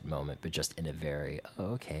sunset moment, but just in a very,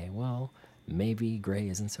 okay, well, maybe gray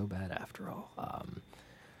isn't so bad after all.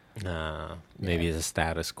 Maybe the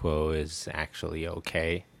status quo is actually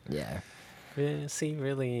okay. Yeah. See,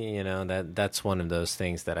 really, that's one of those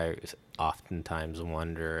things that I oftentimes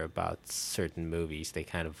wonder about certain movies. They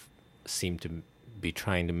kind of seem to be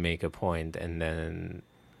trying to make a point, and then,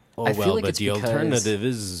 but the alternative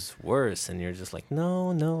is worse, and you're just like,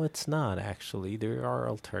 no, it's not. Actually, there are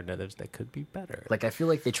alternatives that could be better. Like, I feel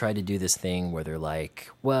like they try to do this thing where they're like,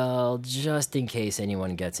 well, just in case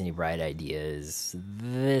anyone gets any bright ideas,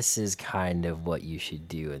 this is kind of what you should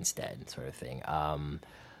do instead, sort of thing.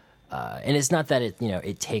 And it's not that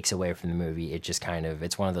it takes away from the movie. It just kind of,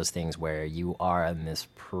 it's one of those things where you are on this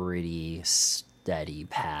pretty steady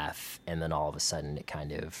path, and then all of a sudden it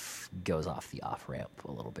kind of goes off the off ramp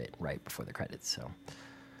a little bit right before the credits. So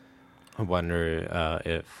I wonder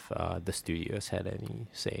if the studios had any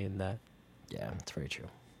say in that. Yeah, that's very true.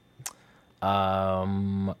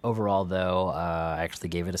 Overall, though, I actually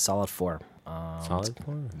gave it a solid 4. Solid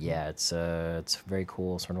 4? Yeah, it's a very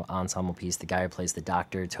cool sort of ensemble piece. The guy who plays the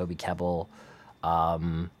Doctor, Toby Kebbell,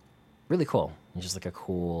 really cool. He's just like a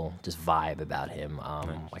cool just vibe about him. Nice.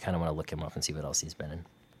 I kind of want to look him up and see what else he's been in.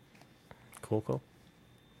 Cool.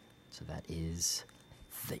 So that is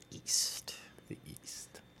The East. The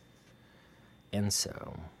East. And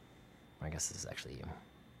so, I guess this is actually you.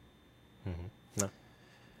 Mm-hmm. No.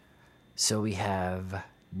 So we have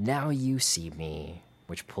Now You See Me,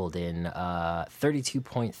 which pulled in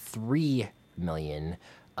 $32.3 million,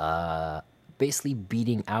 basically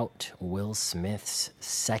beating out Will Smith's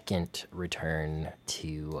second return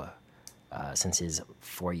to since his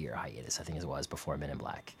 4-year hiatus, I think it was, before Men in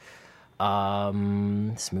Black.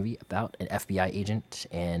 This movie about an FBI agent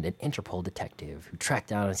and an Interpol detective who track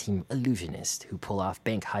down a team of illusionists who pull off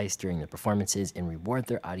bank heists during their performances and reward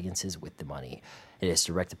their audiences with the money. It is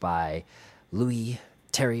directed by Louis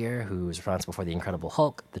Terrier, who is responsible for The Incredible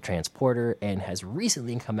Hulk, The Transporter, and has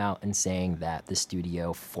recently come out and saying that the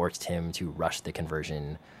studio forced him to rush the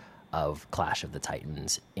conversion of Clash of the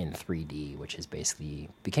Titans in 3D, which has basically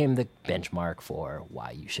became the benchmark for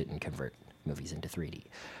why you shouldn't convert movies into 3D.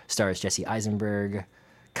 Stars Jesse Eisenberg,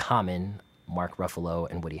 Common, Mark Ruffalo,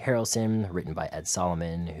 and Woody Harrelson, written by Ed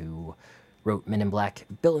Solomon, who wrote Men in Black,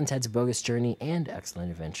 Bill and Ted's Bogus Journey, and Excellent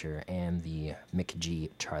Adventure, and the McG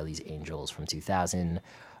Charlie's Angels from 2000.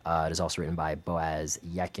 It is also written by Boaz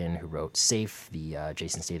Yakin, who wrote Safe, the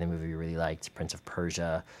Jason Statham movie we really liked, Prince of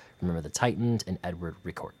Persia, Remember the Titans, and Edward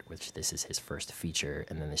Ricord, which this is his first feature,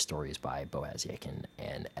 and then the story is by Boaz Yakin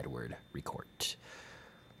and Edward Ricord.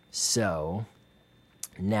 So,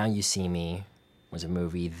 Now You See Me was a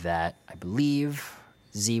movie that I believe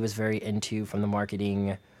Z was very into from the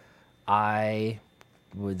marketing.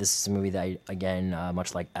 This is a movie that, again,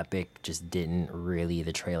 much like Epic, just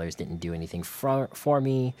the trailers didn't do anything for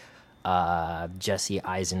me. Jesse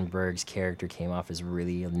Eisenberg's character came off as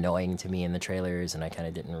really annoying to me in the trailers, and I kind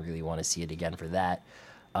of didn't really want to see it again for that.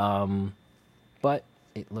 But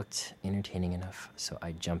it looked entertaining enough, so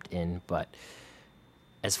I jumped in. But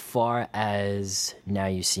as far as Now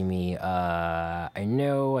You See Me, I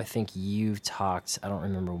think you've talked, I don't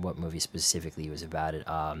remember what movie specifically was about it,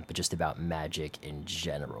 but just about magic in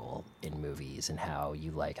general in movies and how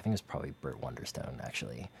you I think it was probably Burt Wonderstone,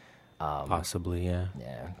 actually. Possibly, yeah.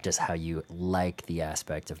 Yeah, just how you like the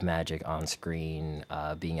aspect of magic on screen,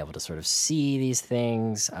 being able to sort of see these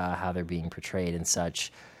things, how they're being portrayed and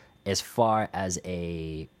such. As far as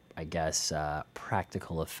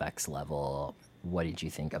practical effects level, what did you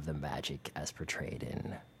think of the magic as portrayed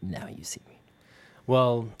in Now You See Me?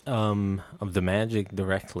 Well, of the magic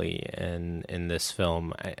directly in this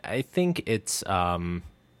film, I think it's...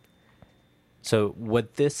 So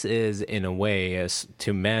what this is, in a way, is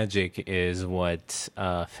to magic is what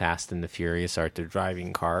Fast and the Furious are to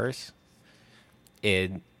driving cars.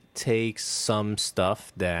 It takes some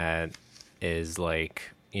stuff that is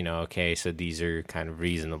okay, so these are kind of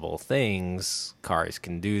reasonable things. Cars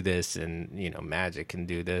can do this, and, magic can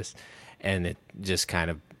do this. And it just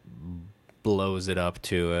kind of blows it up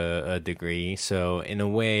to a degree. So in a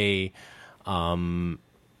way...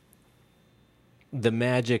 the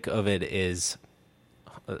magic of it is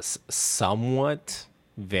somewhat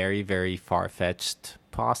very, very far-fetched,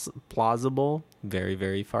 plausible, very,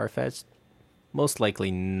 very far-fetched. Most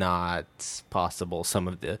likely not possible, some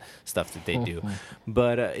of the stuff that they do.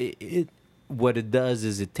 But what it does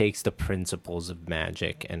is it takes the principles of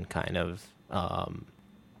magic and kind of,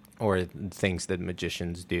 or things that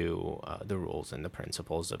magicians do, the rules and the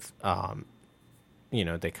principles of...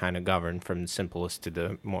 they kind of govern from the simplest to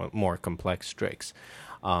the more complex tricks,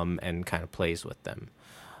 and kind of plays with them.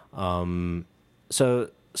 So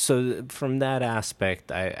from that aspect,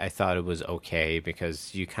 I thought it was okay,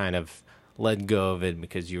 because you kind of let go of it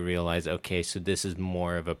because you realize, okay, so this is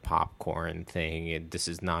more of a popcorn thing. This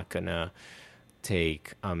is not going to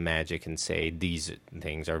take magic and say these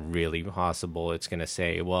things are really possible. It's going to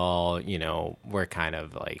say, well, we're kind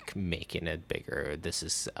of making it bigger. This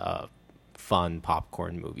is fun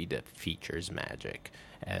popcorn movie that features magic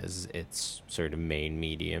as its sort of main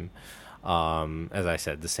medium. As I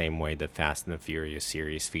said, the same way the Fast and the Furious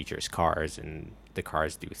series features cars, and the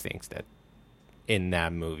cars do things that in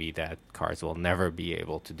that movie that cars will never be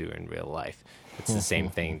able to do in real life. It's the same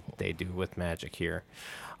thing they do with magic here.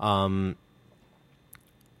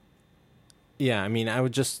 Yeah, I mean, I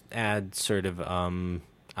would just add sort of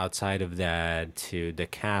outside of that to the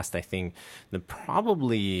cast. I think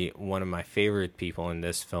probably one of my favorite people in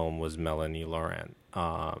this film was Melanie Laurent,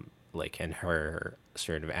 and her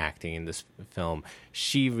sort of acting in this film.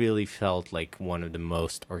 She really felt like one of the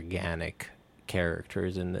most organic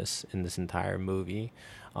characters in this entire movie,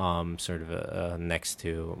 sort of next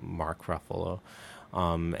to Mark Ruffalo.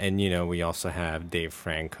 And we also have Dave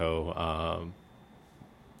Franco,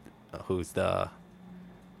 who's the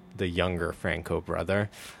younger Franco brother,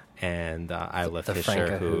 and Isla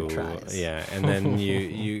Fisher, who yeah, and then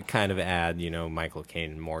you kind of add Michael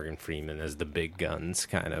Caine and Morgan Freeman as the big guns,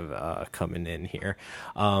 kind of coming in here.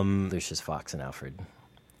 Lucius Fox and Alfred.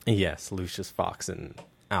 Yes, Lucius Fox and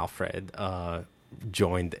Alfred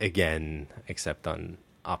joined again, except on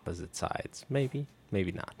opposite sides. Maybe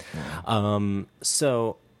not. Yeah.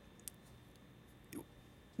 So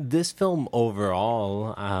this film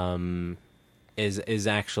overall is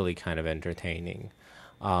actually kind of entertaining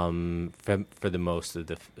for the most of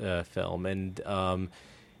the film, and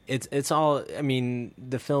it's all, I mean,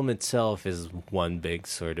 the film itself is one big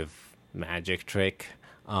sort of magic trick,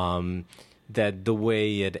 that the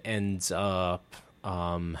way it ends up,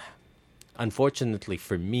 unfortunately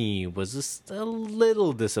for me, was just a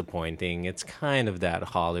little disappointing. It's kind of that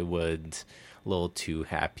Hollywood little too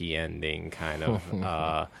happy ending kind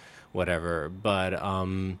of whatever. But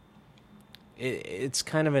it's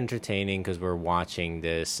kind of entertaining because we're watching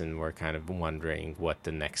this and we're kind of wondering what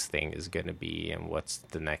the next thing is going to be and what's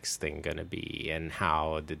the next thing going to be and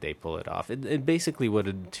how did they pull it off. It basically what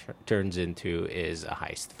it turns into is a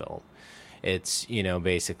heist film. It's,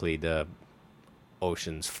 basically the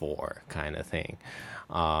Ocean's 4 kind of thing.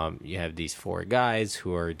 You have these 4 guys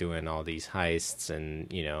who are doing all these heists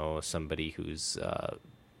and, somebody who's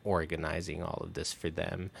organizing all of this for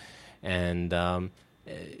them. And,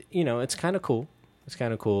 it's kind of cool. It's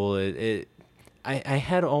kind of cool. I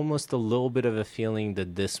had almost a little bit of a feeling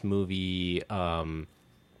that this movie,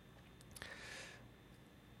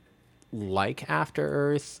 like After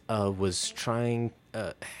Earth, was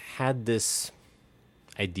had this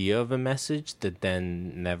idea of a message that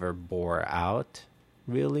then never bore out,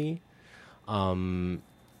 really.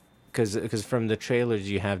 Because from the trailers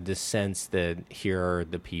you have this sense that here are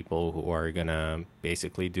the people who are gonna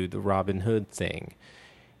basically do the Robin Hood thing,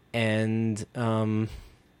 and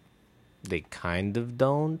they kind of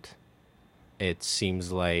don't. It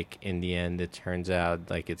seems like in the end it turns out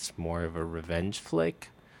like it's more of a revenge flick,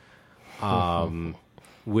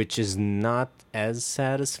 which is not as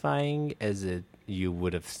satisfying as you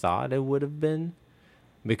would have thought it would have been.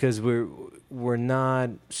 Because we're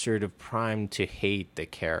not sort of primed to hate the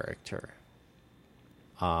character,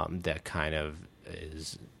 that kind of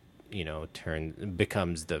is,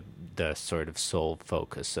 becomes the sort of sole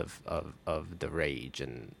focus of the rage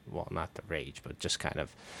and, well, not the rage, but just kind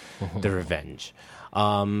of the revenge.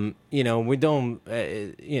 We don't,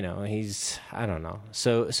 he's, I don't know.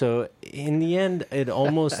 So in the end, it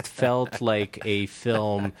almost felt like a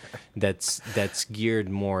film that's geared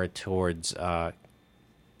more towards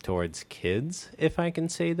kids, if I can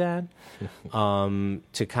say that,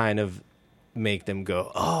 to kind of make them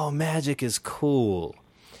go, oh, magic is cool.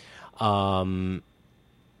 And,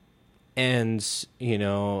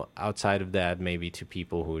 outside of that, maybe to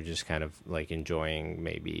people who are just kind of like enjoying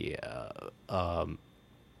maybe one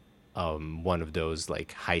of those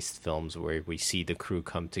like heist films where we see the crew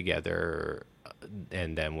come together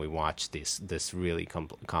and then we watch this really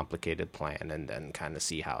complicated plan and then kind of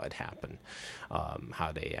see how it happened,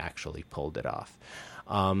 how they actually pulled it off.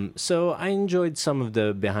 So I enjoyed some of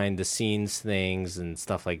the behind the scenes things and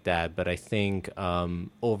stuff like that, but I think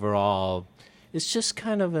overall it's just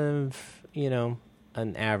kind of an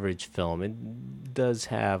average film. It does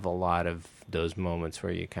have a lot of those moments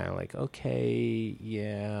where you're kind of like, okay,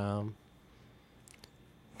 yeah,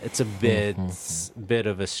 it's a bit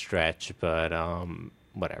of a stretch, but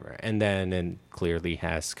whatever. And then it clearly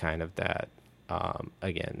has kind of that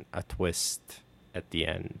again, a twist at the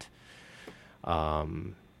end.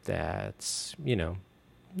 That's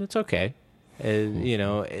it's okay.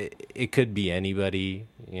 It could be anybody,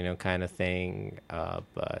 kind of thing.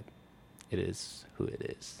 But it is who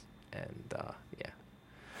it is, and yeah.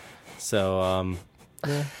 So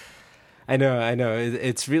yeah. I know.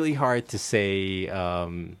 It's really hard to say.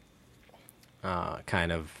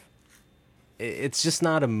 Kind of. It's just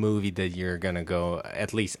not a movie that you're gonna go.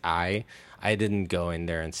 At least I didn't go in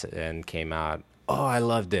there and came out, oh, I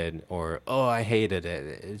loved it, or oh, I hated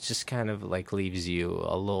it. It just kind of like leaves you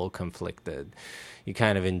a little conflicted. You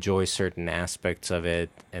kind of enjoy certain aspects of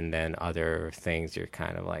it, and then other things you're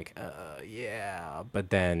kind of like, yeah,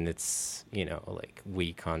 but then it's like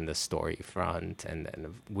weak on the story front, and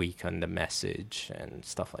then weak on the message and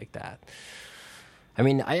stuff like that. I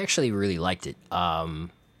mean, I actually really liked it,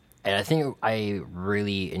 and I think I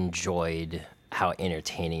really enjoyed how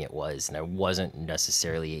entertaining it was, and I wasn't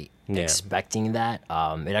necessarily expecting that.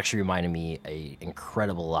 It actually reminded me an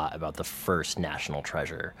incredible lot about the first National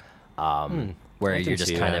Treasure, where you're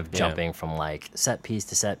just kind of jumping from like set piece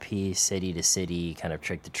to set piece, city to city, kind of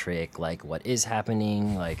trick to trick, like what is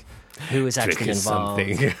happening, like who is actually involved.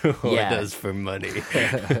 Something what does for money.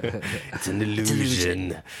 It's an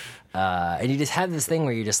illusion. And you just have this thing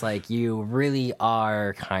where you're just like, you really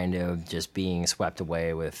are kind of just being swept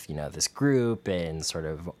away with, this group and sort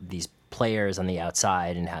of these players on the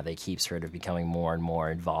outside and how they keep sort of becoming more and more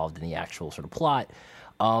involved in the actual sort of plot.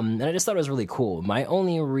 And I just thought it was really cool. My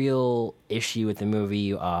only real issue with the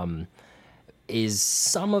movie is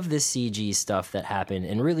some of the CG stuff that happened,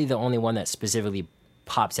 and really the only one that specifically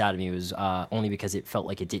pops out at me was only because it felt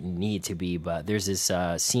like it didn't need to be, but there's this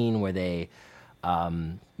scene where they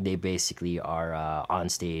basically are on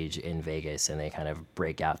stage in Vegas, and they kind of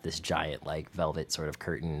break out this giant like velvet sort of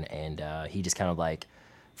curtain, and he just kind of like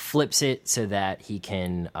flips it so that he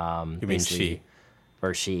can You mean she?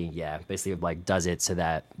 Or she, yeah, basically like does it so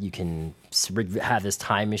that you can have this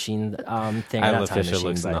time machine thing. Isla Fisher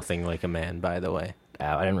looks nothing like a man, by the way.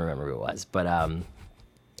 I didn't remember who it was, but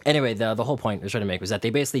Anyway, the whole point I was trying to make was that they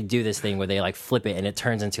basically do this thing where they like flip it and it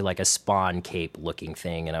turns into like a Spawn cape looking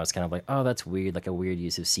thing, and I was kind of like, oh, that's weird, like a weird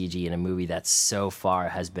use of CG in a movie that so far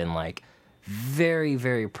has been like very,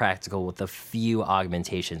 very practical with a few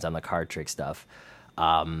augmentations on the card trick stuff.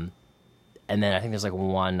 And then I think there's like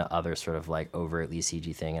one other sort of like overtly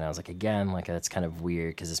CG thing, and I was like, again, like that's kind of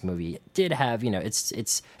weird because this movie did have,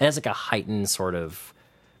 it has like a heightened sort of.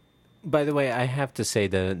 By the way, I have to say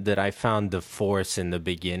that I found the force in the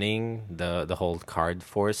beginning, the whole card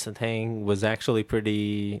force thing, was actually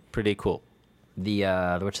pretty cool. The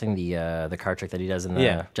which thing, the card trick that he does in the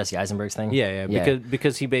Yeah. Jesse Eisenberg's thing. Yeah,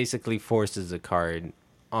 because he basically forces a card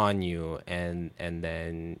on you, and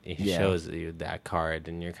then he shows you that card,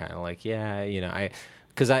 and you're kind of like,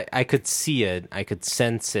 because I could see it, I could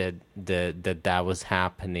sense it, that was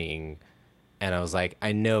happening, and I was like,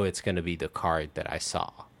 I know it's gonna be the card that I saw.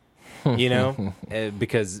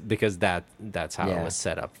 Because that's how it was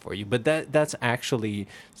set up for you. But that's actually,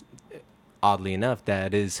 oddly enough,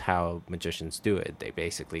 that is how magicians do it. They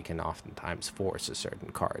basically can oftentimes force a certain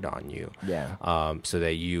card on you, so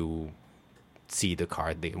that you see the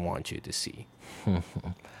card they want you to see.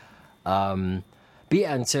 But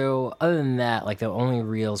yeah, and so other than that, like the only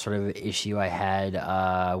real sort of issue I had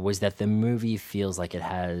was that the movie feels like it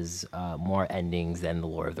has more endings than The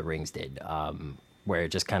Lord of the Rings did. Where it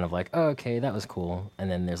just kind of like, oh, okay, that was cool. And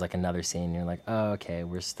then there's like another scene, and you're like, oh, okay,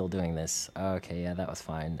 we're still doing this. Oh, okay, yeah, that was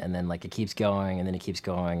fine. And then like it keeps going, and then it keeps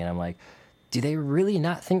going, and I'm like, do they really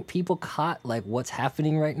not think people caught like what's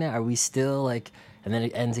happening right now? Are we still like, and then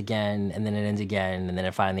it ends again, and then it ends again, and then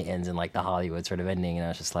it finally ends in like the Hollywood sort of ending, and I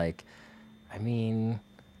was just like, I mean,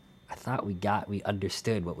 I thought we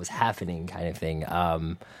understood what was happening kind of thing.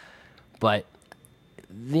 But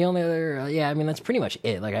the only other, I mean, that's pretty much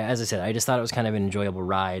it. Like, as I said, I just thought it was kind of an enjoyable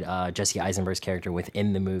ride. Jesse Eisenberg's character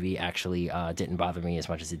within the movie actually didn't bother me as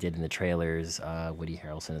much as it did in the trailers. Woody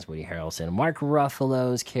Harrelson is Woody Harrelson. Mark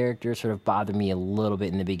Ruffalo's character sort of bothered me a little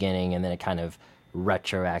bit in the beginning, and then it kind of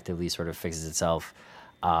retroactively sort of fixes itself.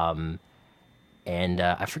 And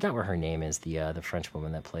I forgot what her name is, the French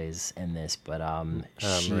woman that plays in this, but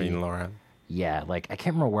Marine Laurent. Yeah, like I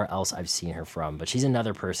can't remember where else I've seen her from, but she's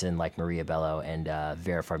another person like Maria Bello and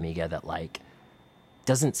Vera Farmiga that like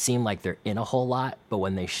doesn't seem like they're in a whole lot, but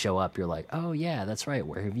when they show up, you're like, oh yeah, that's right.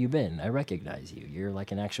 Where have you been? I recognize you. You're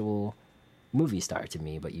like an actual movie star to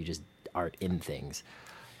me, but you just aren't in things.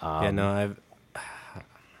 I'm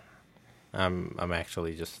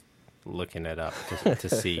actually just looking it up to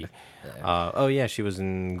see. Oh yeah, she was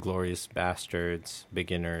in Glorious Bastards,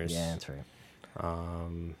 Beginners. Yeah, that's right.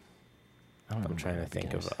 I'm trying to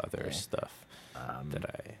think of other stuff that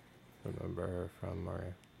I remember her from.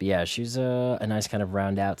 But yeah, she's a nice kind of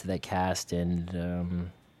round out to that cast,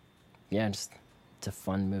 and just it's a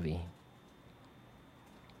fun movie.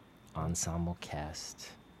 Ensemble cast.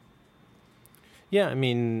 Yeah, I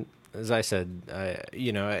mean, as I said,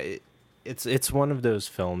 it's one of those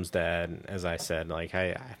films that, as I said, like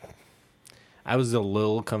I was a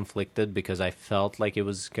little conflicted because I felt like it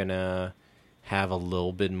was gonna have a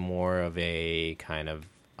little bit more of a kind of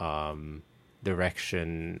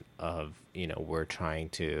direction of, we're trying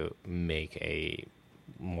to make a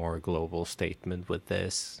more global statement with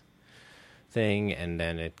this thing, and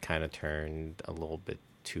then it kind of turned a little bit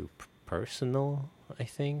too personal, I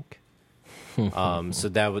think. So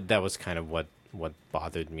that was kind of what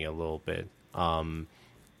bothered me a little bit.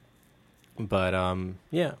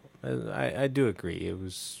 Yeah, I do agree. It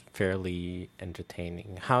was fairly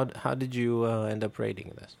entertaining. How did you end up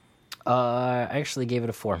rating this? I actually gave it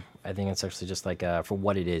a 4. I think it's actually just like for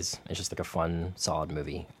what it is. It's just like a fun, solid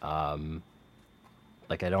movie.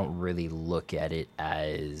 Like I don't really look at it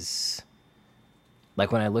as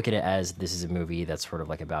like when I look at it as this is a movie that's sort of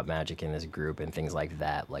like about magic in this group and things like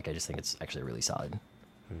that. Like I just think it's actually really solid.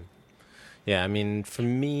 Yeah, I mean, for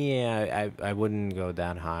me, I wouldn't go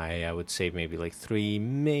that high. I would say maybe like 3,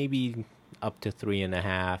 maybe up to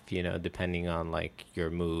 3.5, depending on like your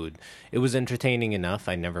mood. It was entertaining enough.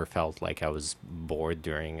 I never felt like I was bored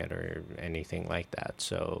during it or anything like that.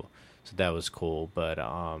 So that was cool. But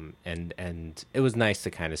and it was nice to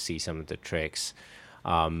kind of see some of the tricks.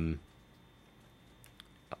 I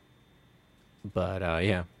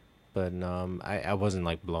wasn't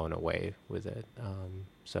like blown away with it.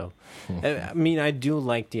 So, I mean, I do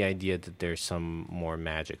like the idea that there's some more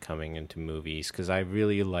magic coming into movies because I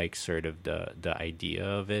really like sort of the idea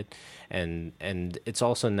of it, and it's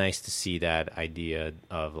also nice to see that idea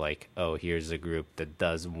of like, oh, here's a group that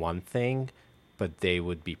does one thing, but they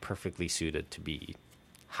would be perfectly suited to be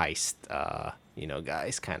heist,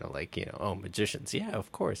 guys, kind of like, oh, magicians, yeah,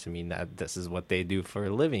 of course. I mean, that this is what they do for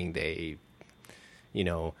a living. They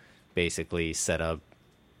basically set up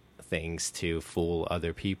things to fool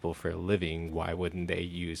other people for a living, why wouldn't they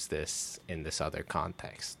use this in this other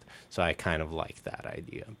context? So I kind of like that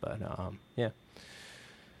idea. But yeah.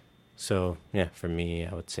 So yeah, for me,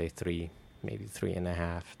 I would say 3, maybe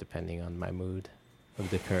 3.5, depending on my mood of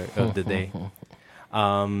the day.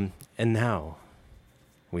 And now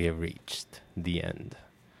we have reached the end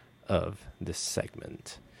of this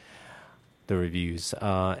segment, the reviews.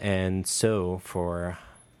 And so for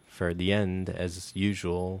the end, as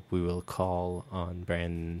usual, we will call on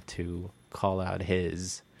Brandon to call out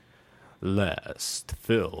his last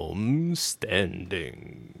film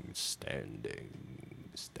standing.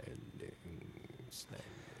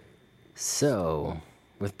 So,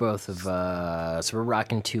 with both of us, we're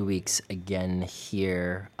rocking 2 weeks again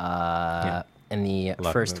here. In the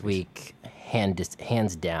first week,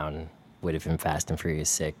 hands down, would have been Fast and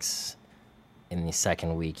Furious 6. In the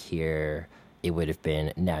second week here, it would have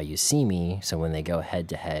been Now You See Me. So when they go head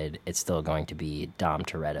to head, it's still going to be Dom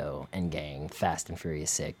Toretto and gang, Fast and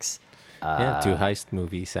Furious 6. 2 heist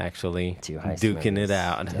movies, actually. 2 heist duking movies. it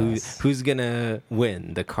out. Yes. Who's gonna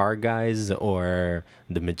win, the car guys or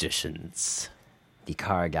the magicians? The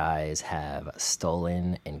car guys have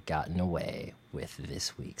stolen and gotten away with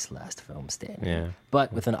this week's last film standing. Yeah.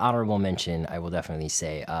 But with an honorable mention, I will definitely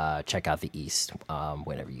say check out The East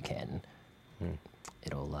whenever you can.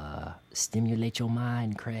 It'll stimulate your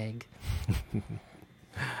mind, Craig.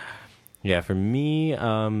 Yeah, for me,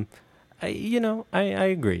 I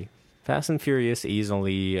agree. Fast and Furious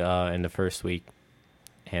easily in the first week,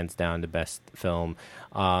 hands down the best film.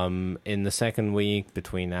 In the second week,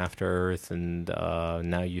 between After Earth and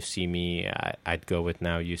Now You See Me, I'd go with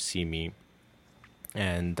Now You See Me.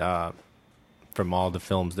 And from all the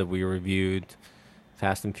films that we reviewed,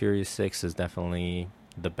 Fast and Furious 6 is definitely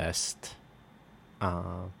the best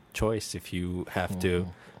choice if you have to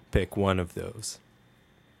pick one of those.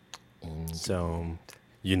 So,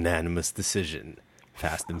 unanimous decision.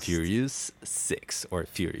 Fast and Furious 6 or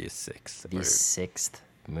Furious 6. The 6th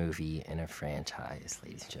movie in a franchise,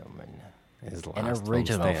 ladies and gentlemen. His An last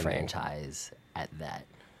original film standing franchise at that.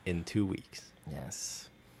 in 2 weeks. Yes.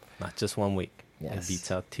 Not just 1 week. Yes. It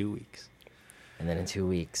beats out 2 weeks. And then in 2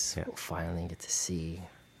 weeks, Yeah. we'll finally get to see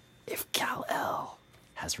if Kal-El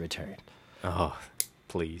has returned. Oh,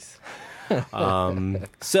 please.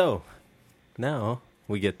 So, now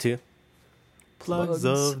we get to Plugs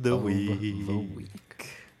of the Week.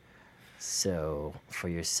 So, for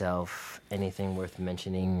yourself, anything worth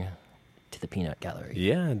mentioning to the Peanut Gallery?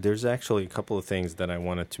 Yeah, there's actually a couple of things that I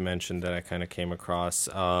wanted to mention that I kind of came across.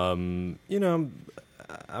 I'm going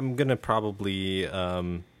to probably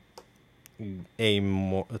aim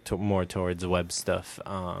more towards web stuff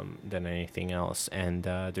than anything else. And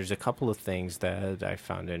there's a couple of things that I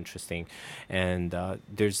found interesting. And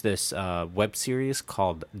there's this web series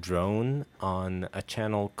called Drone on a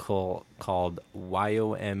channel called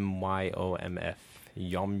YOMYOMF,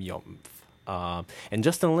 Yom Yom. And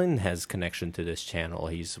Justin Lin has connection to this channel.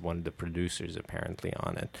 He's one of the producers apparently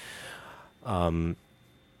on it.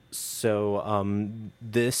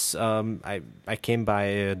 This I came by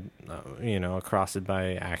it, across it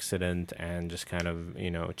by accident and just kind of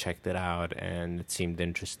checked it out, and it seemed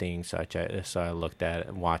interesting. So I looked at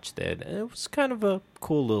it, watched it, and it was kind of a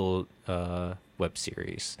cool little web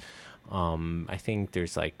series. I think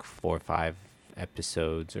there's like 4 or 5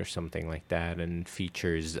 episodes or something like that, and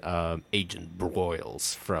features Agent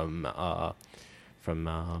Broyles from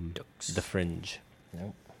The Fringe.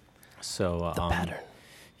 Nope. So The Pattern.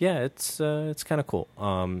 Yeah, it's kind of cool.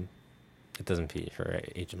 It doesn't feature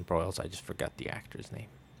Agent Broyles. I just forgot the actor's name.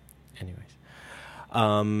 Anyways,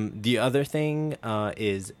 the other thing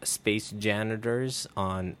is Space Janitors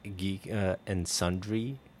on Geek and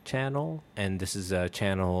Sundry channel, and this is a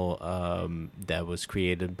channel that was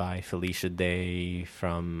created by Felicia Day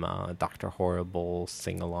from Dr. Horrible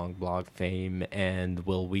sing-along blog fame, and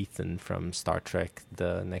Will Wheaton from Star Trek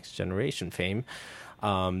The Next Generation fame.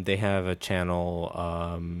 They have a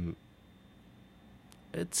channel,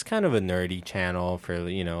 it's kind of a nerdy channel for,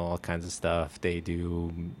 all kinds of stuff. They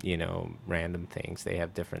do, random things. They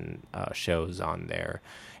have different shows on there.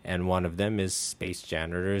 And one of them is Space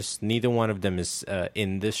Janitors. Neither one of them is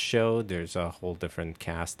in this show. There's a whole different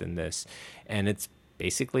cast in this. And it's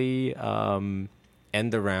basically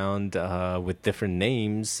end around with different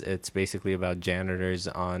names. It's basically about janitors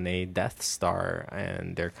on a Death Star.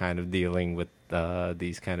 And they're kind of dealing with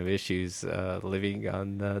these kind of issues, living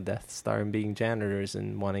on the Death Star and being janitors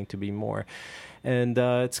and wanting to be more. And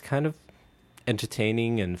it's kind of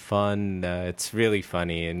entertaining and fun. It's really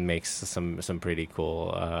funny and makes some pretty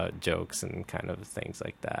cool jokes and kind of things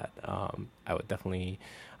like that. I would definitely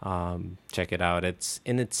check it out. It's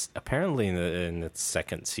apparently in its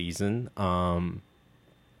second season.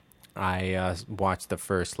 I watched the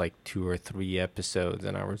first like 2 or 3 episodes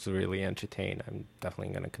and I was really entertained. I'm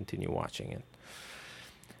definitely going to continue watching it.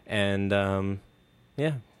 And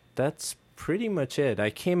yeah, that's pretty much it. I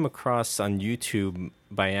came across on YouTube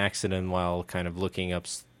by accident while kind of looking up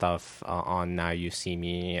stuff on Now You See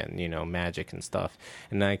Me and, magic and stuff.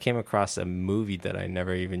 And I came across a movie that I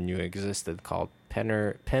never even knew existed called Penn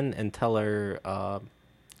and Teller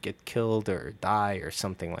Get Killed or Die or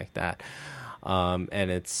something like that.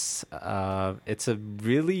 And it's a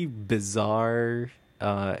really bizarre,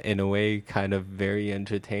 in a way, kind of very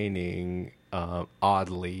entertaining,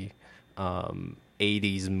 oddly,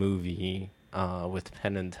 80s movie with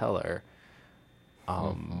Penn and Teller,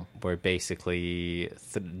 where basically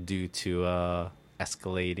due to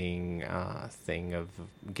escalating thing of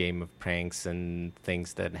game of pranks and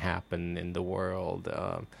things that happen in the world,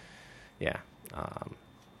 they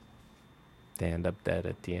end up dead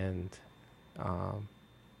at the end.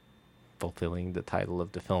 Fulfilling the title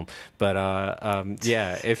of the film, but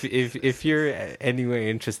if you're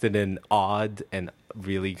anyway interested in odd and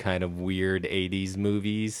really kind of weird 80s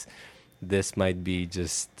movies, this might be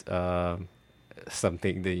just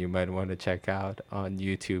something that you might want to check out on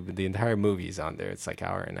YouTube. The entire movie is on there. It's like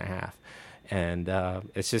 1.5 hours, and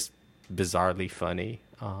it's just bizarrely funny.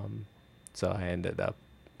 So I ended up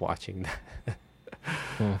watching that.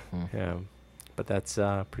 Yeah. But that's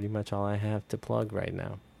pretty much all I have to plug right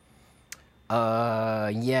now.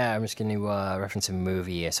 I'm just going to reference a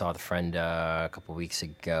movie I saw with a friend a couple weeks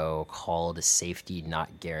ago called Safety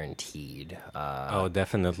Not Guaranteed.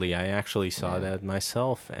 Definitely. I actually saw that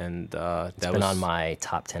myself, and it's been on my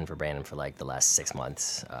top 10 for Brandon for like the last 6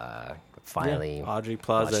 months. Finally, Audrey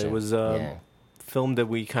Plaza. It was a film that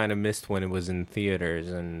we kind of missed when it was in theaters,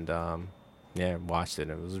 and watched it.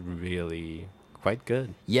 It was really quite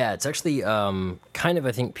good. Yeah, it's actually kind of,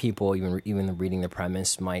 I think people even reading the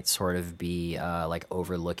premise might sort of be like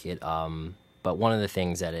overlook it. But one of the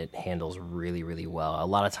things that it handles really, really well, a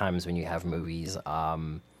lot of times when you have movies,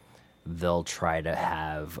 they'll try to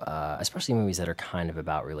have, especially movies that are kind of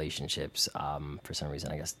about relationships, for some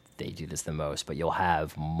reason, I guess they do this the most, but you'll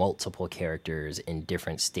have multiple characters in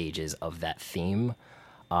different stages of that theme.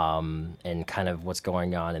 And kind of what's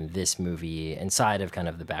going on in this movie inside of kind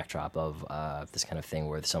of the backdrop of this kind of thing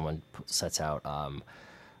where someone sets out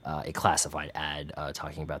a classified ad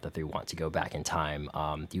talking about that they want to go back in time.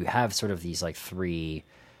 You have sort of these like 3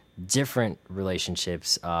 different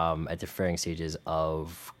relationships at differing stages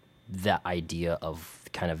of that idea of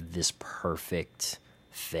kind of this perfect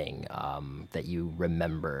thing that you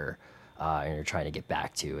remember and you're trying to get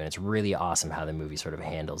back to. And it's really awesome how the movie sort of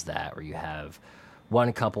handles that, where you have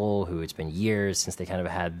one couple who it's been years since they kind of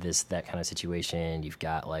had that kind of situation. You've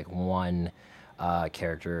got like one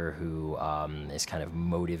character who is kind of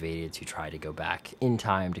motivated to try to go back in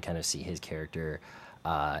time to kind of see his character.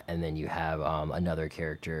 And then you have another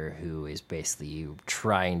character who is basically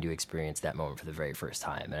trying to experience that moment for the very first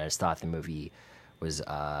time. And I just thought the movie was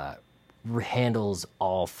handles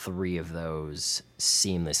all 3 of those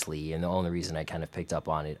seamlessly. And the only reason I kind of picked up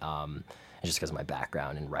on it and just because of my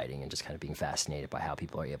background in writing and just kind of being fascinated by how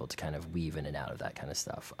people are able to kind of weave in and out of that kind of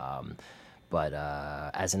stuff. But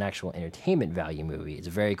as an actual entertainment value movie, it's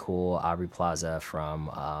very cool. Aubrey Plaza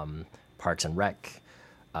from Parks and Rec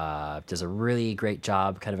does a really great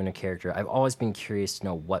job kind of in her character. I've always been curious to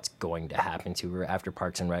know what's going to happen to her after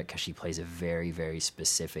Parks and Rec because she plays a very, very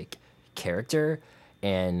specific character.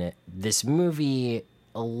 And this movie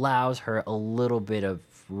allows her a little bit of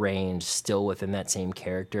range still within that same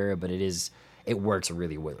character, but it works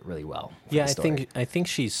really, really well. Yeah, I think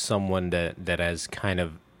she's someone that has kind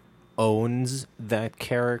of owns that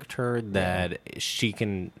character, that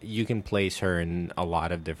you can place her in a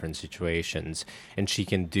lot of different situations and she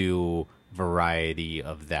can do variety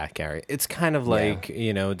of that character. It's kind of like,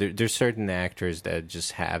 there's certain actors that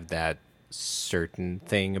just have that certain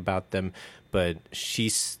thing about them, but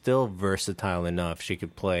she's still versatile enough. She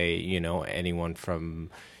could play, anyone from,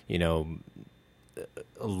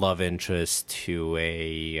 love interest to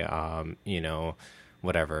a,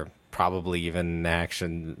 whatever, probably even an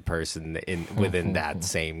action person within that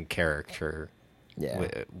same character,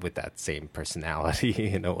 with that same personality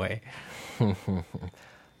in a way.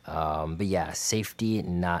 But yeah, Safety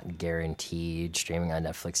Not Guaranteed, streaming on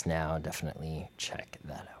Netflix now. Definitely check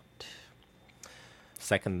that out.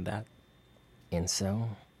 Second that. And so,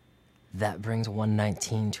 that brings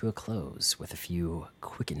 119 to a close with a few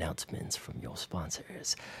quick announcements from your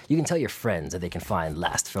sponsors. You can tell your friends that they can find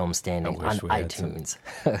Last Film Standing on iTunes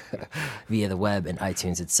via the web and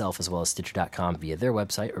iTunes itself, as well as Stitcher.com via their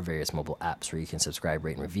website or various mobile apps where you can subscribe,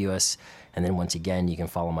 rate, and review us. And then once again, you can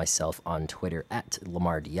follow myself on Twitter at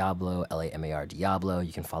Lamar Diablo, Lamar Diablo.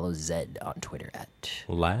 You can follow Zed on Twitter at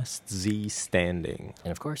Last Z Standing.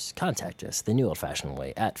 And of course, contact us the new old-fashioned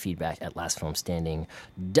way at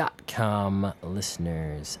feedback@lastfilmstanding.com.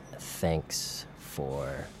 Listeners, thanks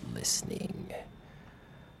for listening.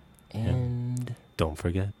 And don't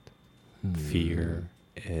forget, fear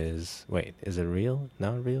is... Wait, is it real?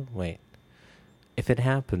 Not real? Wait. If it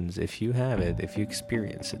happens, if you have it, if you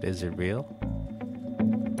experience it, is it real?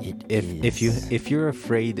 If you're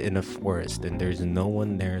afraid in a forest and there's no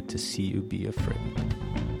one there to see you be afraid,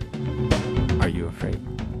 are you afraid?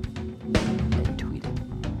 And tweet it.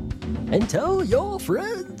 And tell your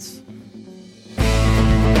friends.